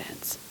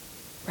confidence,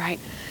 right?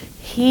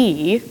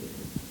 He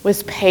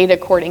was paid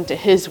according to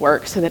his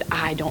work so that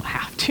I don't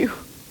have to.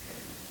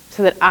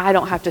 So that I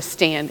don't have to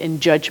stand in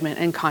judgment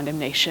and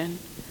condemnation.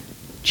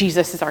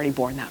 Jesus has already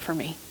borne that for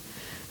me.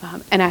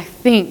 And I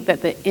think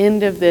that the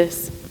end of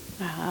this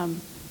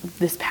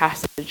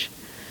passage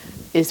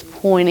is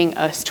pointing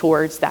us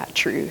towards that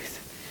truth.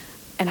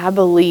 And I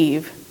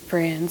believe,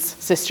 friends,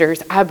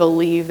 sisters, I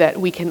believe that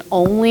we can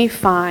only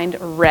find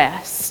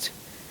rest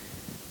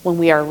when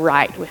we are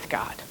right with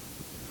God.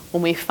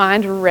 When we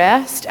find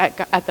rest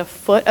at the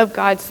foot of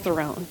God's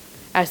throne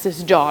as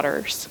his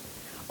daughters,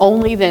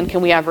 only then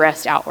can we have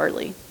rest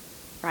outwardly,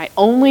 right?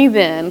 Only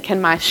then can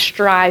my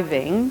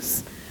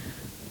strivings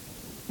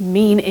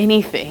mean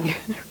anything,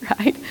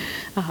 right?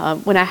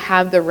 When I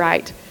have the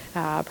right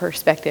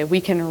perspective,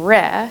 we can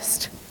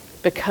rest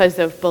because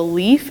of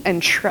belief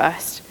and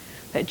trust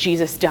that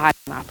Jesus died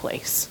in my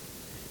place,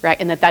 right?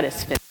 And that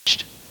is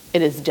finished.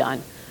 It is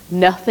done.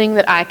 Nothing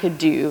that I could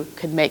do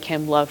could make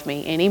him love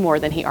me any more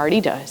than he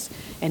already does.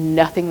 And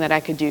nothing that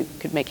I could do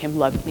could make him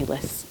love me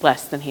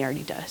less than he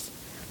already does.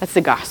 That's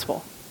the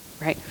gospel,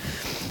 right?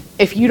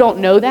 If you don't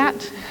know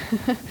that,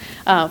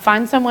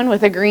 find someone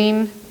with a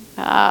green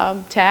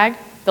tag.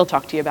 They'll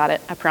talk to you about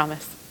it, I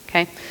promise.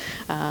 okay?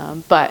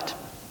 But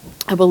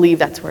I believe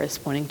that's where it's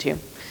pointing to.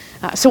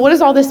 So what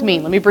does all this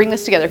mean? Let me bring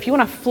this together. If you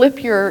want to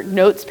flip your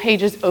notes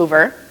pages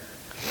over,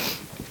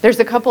 there's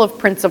a couple of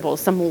principles,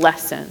 some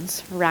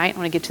lessons, right? I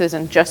want to get to this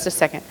in just a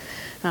second.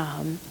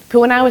 But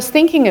when I was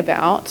thinking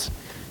about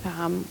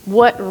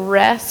what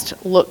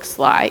rest looks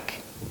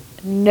like,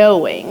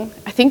 knowing,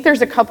 I think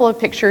there's a couple of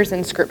pictures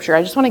in Scripture.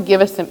 I just want to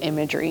give us some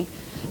imagery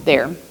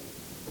there.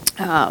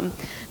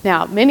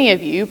 Now, many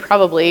of you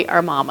probably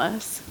are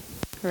mamas,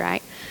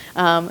 right?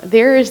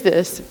 There is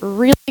this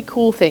really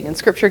cool thing, and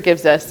Scripture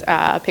gives us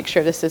a picture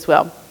of this as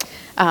well,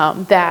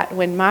 that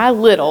when my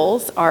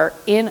littles are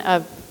in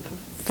a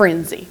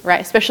frenzy,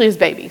 right, especially as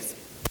babies,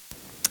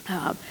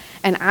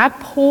 and I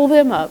pull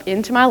them up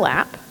into my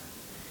lap,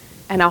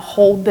 and I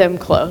hold them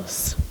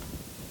close,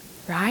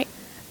 right,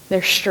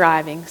 their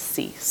striving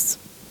cease,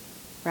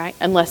 right,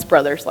 unless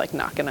brother's like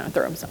knocking on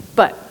throw himself.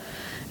 But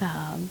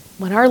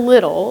when our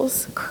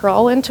littles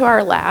crawl into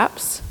our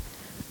laps,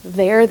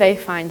 there they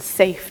find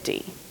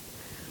safety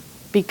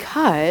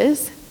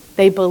because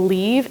they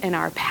believe in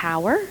our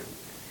power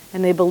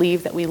and they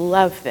believe that we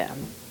love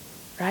them,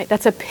 right?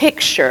 That's a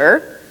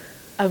picture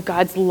of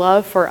God's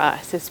love for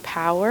us, his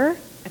power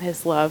and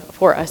his love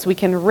for us. We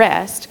can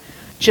rest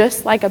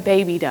just like a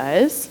baby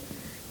does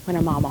when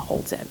a mama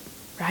holds it,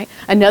 right?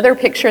 Another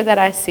picture that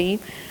I see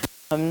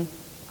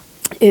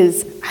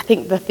is, I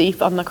think, the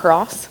thief on the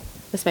cross.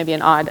 This may be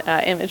an odd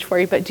image for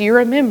you, but do you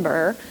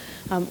remember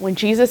when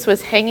Jesus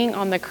was hanging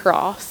on the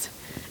cross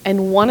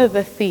and one of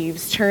the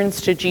thieves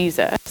turns to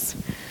Jesus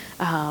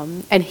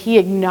and he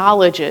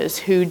acknowledges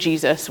who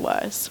Jesus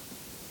was,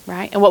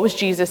 right? And what was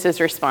Jesus'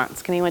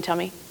 response? Can anyone tell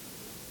me?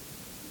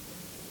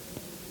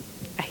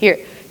 I hear,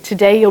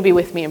 today you'll be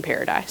with me in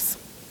paradise.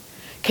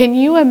 Can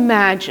you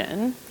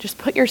imagine, just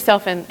put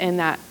yourself in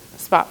that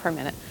spot for a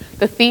minute,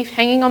 the thief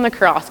hanging on the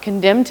cross,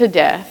 condemned to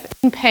death,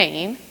 in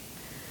pain,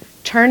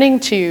 turning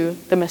to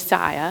the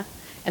Messiah,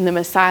 and the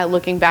Messiah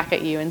looking back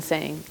at you and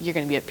saying, you're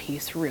going to be at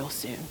peace real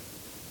soon.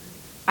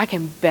 I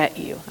can bet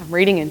you, I'm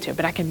reading into it,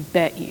 but I can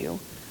bet you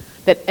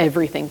that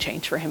everything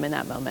changed for him in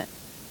that moment.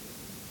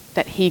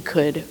 That he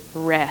could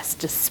rest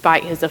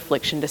despite his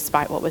affliction,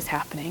 despite what was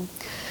happening.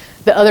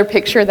 The other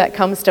picture that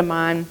comes to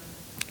mind,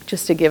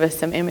 just to give us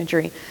some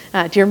imagery,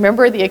 do you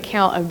remember the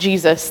account of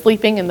Jesus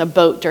sleeping in the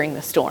boat during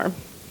the storm?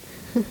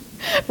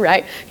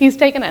 Right? He's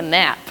taking a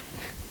nap.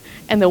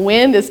 And the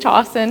wind is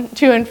tossing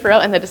to and fro,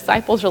 and the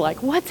disciples are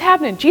like, what's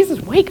happening?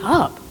 Jesus, wake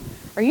up.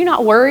 Are you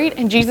not worried?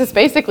 And Jesus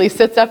basically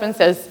sits up and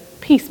says,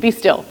 peace, be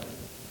still.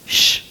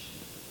 Shh.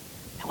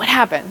 And what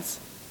happens?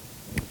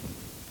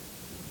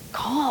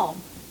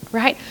 Calm,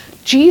 right?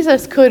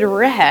 Jesus could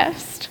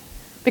rest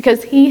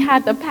because he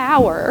had the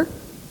power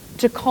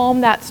to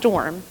calm that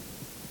storm.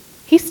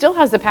 He still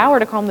has the power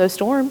to calm those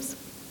storms,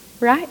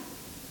 right?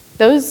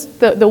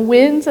 The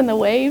winds and the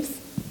waves,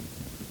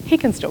 he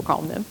can still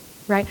calm them.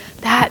 Right?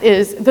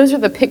 Those are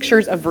the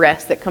pictures of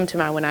rest that come to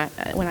mind when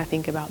I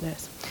think about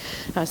this.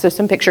 So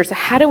some pictures. So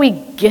how do we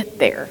get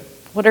there?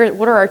 What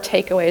are our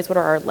takeaways? What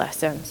are our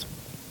lessons?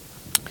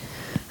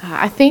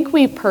 I think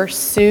we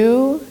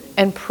pursue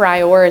and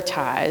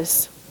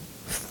prioritize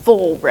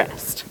full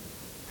rest.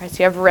 Right?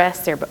 So you have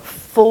rest there, but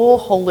full,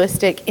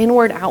 holistic,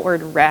 inward,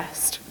 outward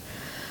rest.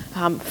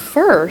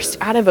 First,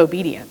 out of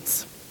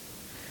obedience,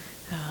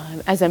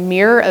 as a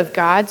mirror of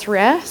God's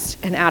rest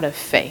and out of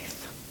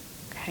faith.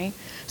 Okay.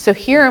 So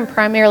here I'm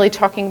primarily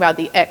talking about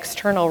the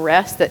external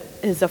rest that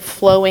is a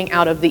flowing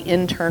out of the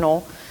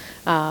internal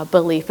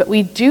belief. But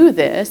we do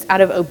this out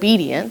of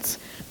obedience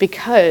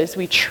because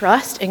we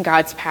trust in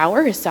God's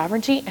power, his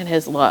sovereignty, and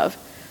his love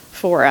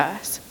for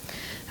us.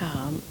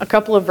 A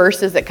couple of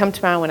verses that come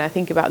to mind when I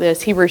think about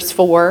this, Hebrews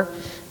 4,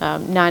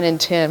 9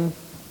 and 10,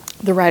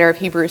 the writer of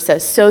Hebrews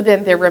says, so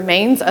then there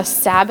remains a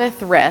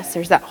Sabbath rest,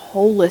 there's that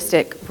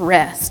holistic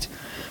rest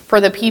for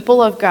the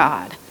people of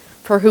God.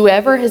 For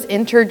whoever has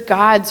entered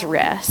God's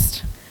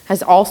rest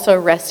has also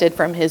rested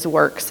from his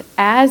works,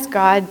 as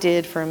God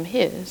did from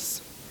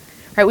his.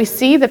 Right? We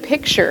see the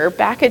picture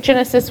back at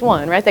Genesis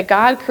 1, right? That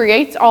God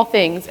creates all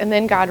things and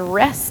then God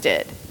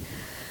rested.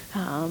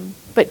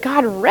 But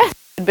God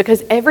rested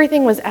because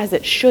everything was as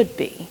it should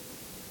be.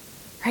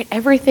 Right?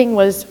 Everything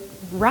was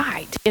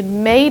right. It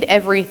made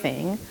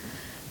everything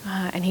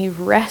and he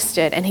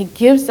rested. And he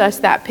gives us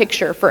that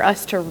picture for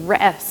us to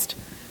rest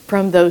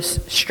from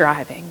those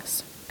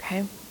strivings.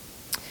 Okay?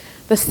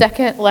 The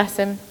second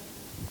lesson,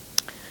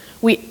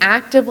 we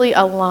actively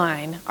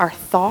align our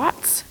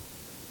thoughts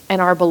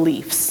and our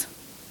beliefs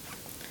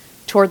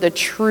toward the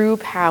true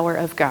power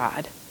of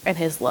God and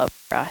his love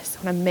for us.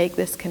 I want to make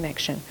this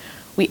connection.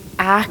 We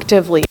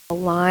actively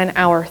align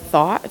our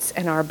thoughts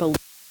and our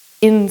beliefs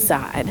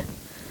inside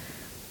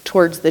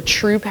towards the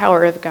true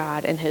power of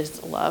God and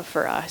his love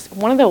for us.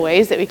 One of the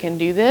ways that we can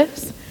do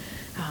this,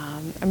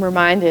 I'm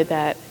reminded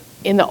that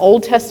in the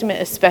Old Testament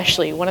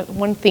especially,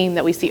 one theme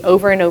that we see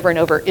over and over and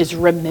over is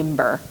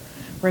remember.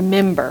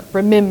 Remember,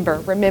 remember,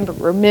 remember,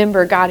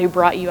 remember God who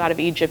brought you out of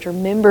Egypt.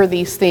 Remember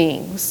these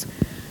things.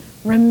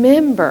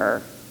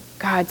 Remember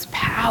God's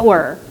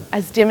power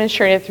as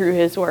demonstrated through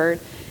his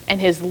word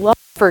and his love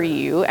for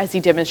you as he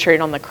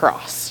demonstrated on the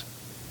cross.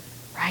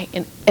 Right?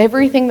 In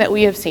everything that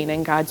we have seen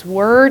in God's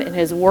word and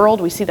his world,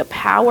 we see the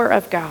power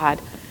of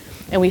God,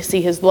 and we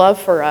see his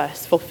love for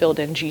us fulfilled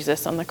in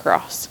Jesus on the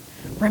cross.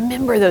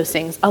 Remember those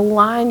things.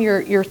 Align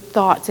your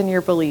thoughts and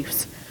your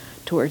beliefs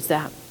towards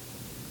that.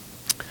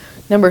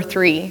 Number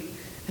 3,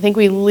 I think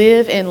we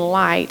live in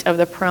light of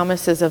the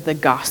promises of the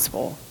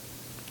gospel,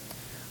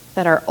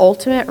 that our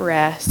ultimate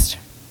rest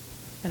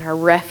and our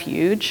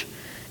refuge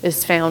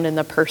is found in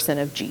the person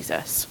of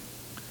Jesus.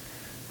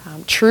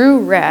 True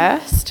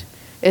rest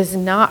is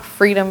not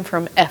freedom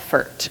from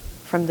effort,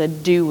 from the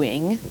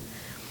doing.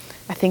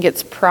 I think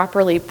it's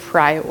properly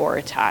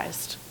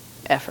prioritized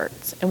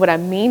efforts. And what I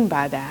mean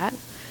by that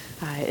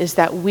is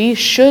that we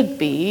should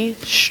be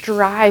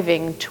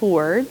striving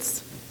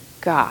towards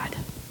God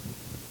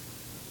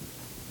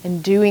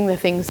and doing the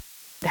things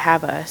that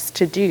have us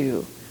to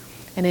do.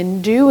 And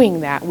in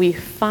doing that, we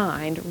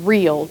find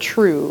real,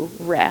 true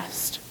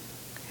rest.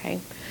 Okay?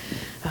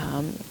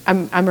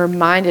 I'm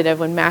reminded of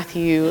when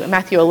Matthew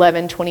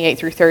 11, 28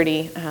 through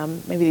 30,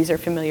 maybe these are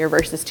familiar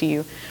verses to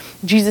you.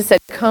 Jesus said,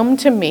 "Come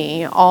to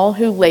me, all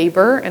who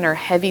labor and are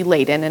heavy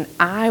laden, and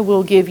I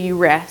will give you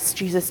rest."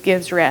 Jesus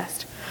gives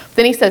rest.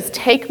 Then he says,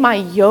 "Take my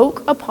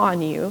yoke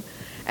upon you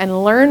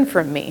and learn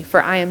from me,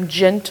 for I am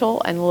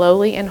gentle and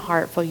lowly in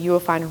heart, for you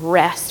will find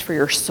rest for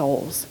your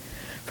souls.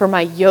 For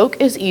my yoke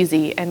is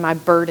easy and my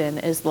burden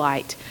is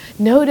light."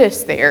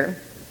 Notice there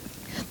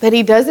that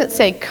he doesn't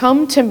say,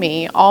 "Come to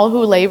me, all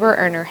who labor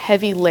and are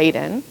heavy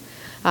laden,"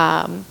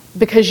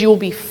 because you will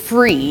be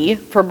free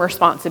from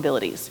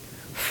responsibilities,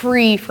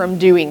 free from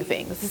doing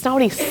things. That's not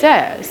what he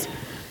says.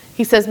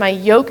 He says, "My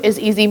yoke is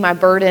easy, my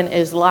burden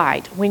is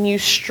light." When you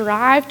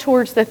strive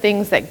towards the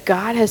things that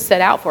God has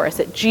set out for us,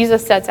 that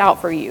Jesus sets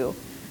out for you,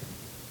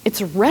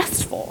 it's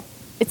restful,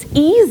 it's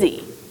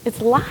easy,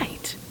 it's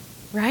light,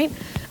 right?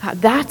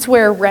 That's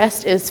where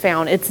rest is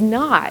found. It's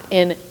not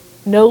in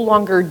no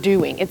longer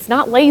doing. It's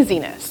not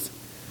laziness.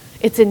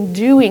 It's in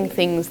doing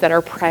things that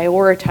are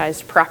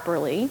prioritized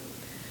properly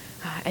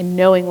and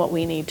knowing what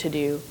we need to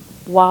do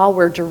while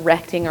we're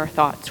directing our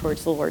thoughts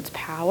towards the Lord's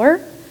power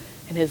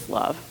and his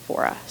love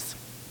for us.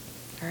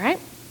 All right?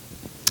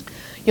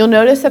 You'll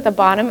notice at the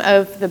bottom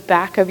of the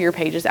back of your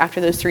pages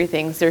after those 3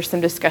 things, there's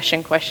some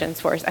discussion questions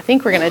for us. I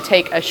think we're going to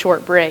take a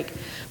short break.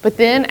 But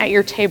then at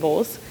your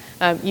tables,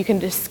 you can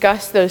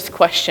discuss those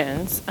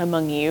questions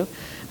among you.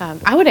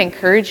 I would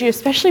encourage you,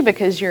 especially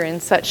because you're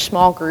in such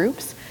small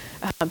groups,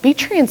 be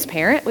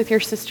transparent with your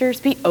sisters,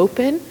 be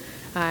open,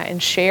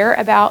 and share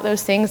about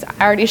those things.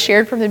 I already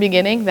shared from the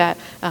beginning that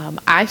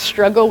I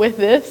struggle with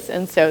this,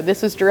 and so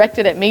this was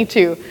directed at me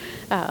too.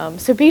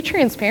 So be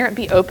transparent,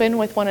 be open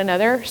with one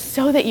another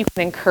so that you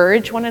can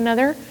encourage one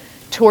another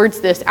towards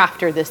this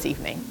after this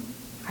evening.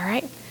 All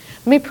right?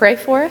 Let me pray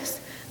for us,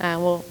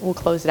 and we'll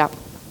close it out.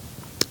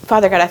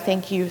 Father God, I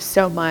thank you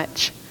so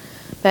much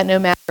that no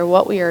matter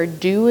what we are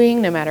doing,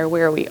 no matter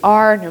where we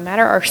are, no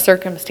matter our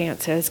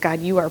circumstances, God,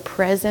 you are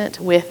present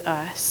with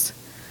us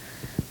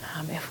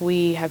if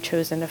we have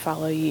chosen to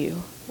follow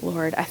you.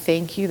 Lord, I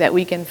thank you that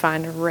we can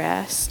find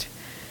rest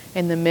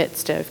in the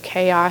midst of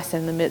chaos,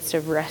 in the midst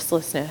of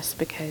restlessness,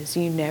 because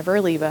you never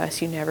leave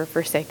us, you never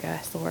forsake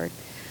us, Lord.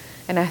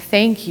 And I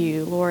thank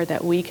you, Lord,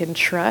 that we can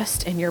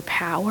trust in your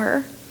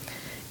power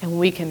and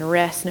we can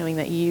rest knowing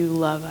that you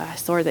love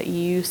us, Lord, that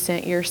you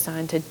sent your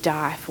Son to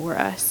die for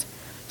us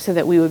so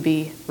that we would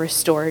be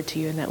restored to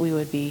you and that we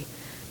would be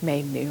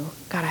made new.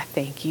 God, I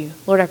thank you.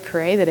 Lord, I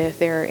pray that if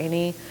there are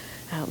any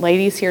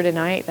ladies here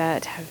tonight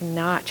that have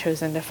not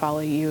chosen to follow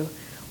you,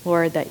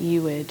 Lord, that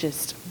you would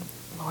just,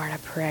 Lord, I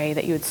pray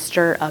that you would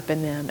stir up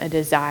in them a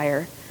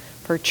desire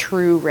for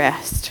true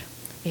rest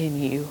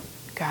in you,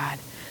 God.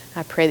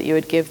 I pray that you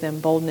would give them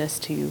boldness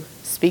to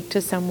speak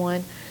to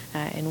someone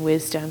and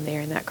wisdom there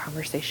in that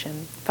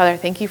conversation. Father, I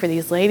thank you for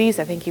these ladies.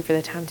 I thank you for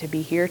the time to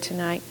be here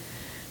tonight.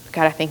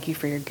 God, I thank you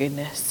for your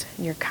goodness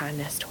and your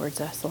kindness towards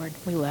us, Lord.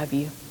 We love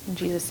you. In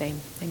Jesus'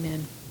 name,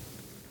 amen.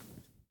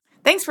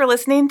 Thanks for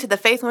listening to the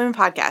Faith Women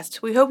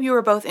Podcast. We hope you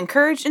were both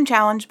encouraged and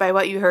challenged by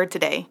what you heard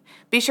today.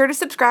 Be sure to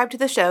subscribe to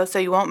the show so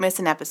you won't miss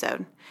an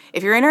episode.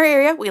 If you're in our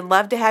area, we'd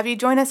love to have you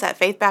join us at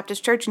Faith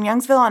Baptist Church in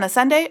Youngsville on a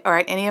Sunday or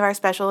at any of our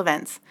special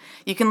events.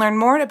 You can learn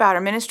more about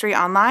our ministry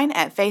online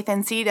at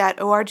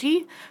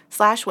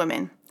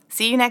faithnc.org/women.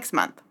 See you next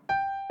month.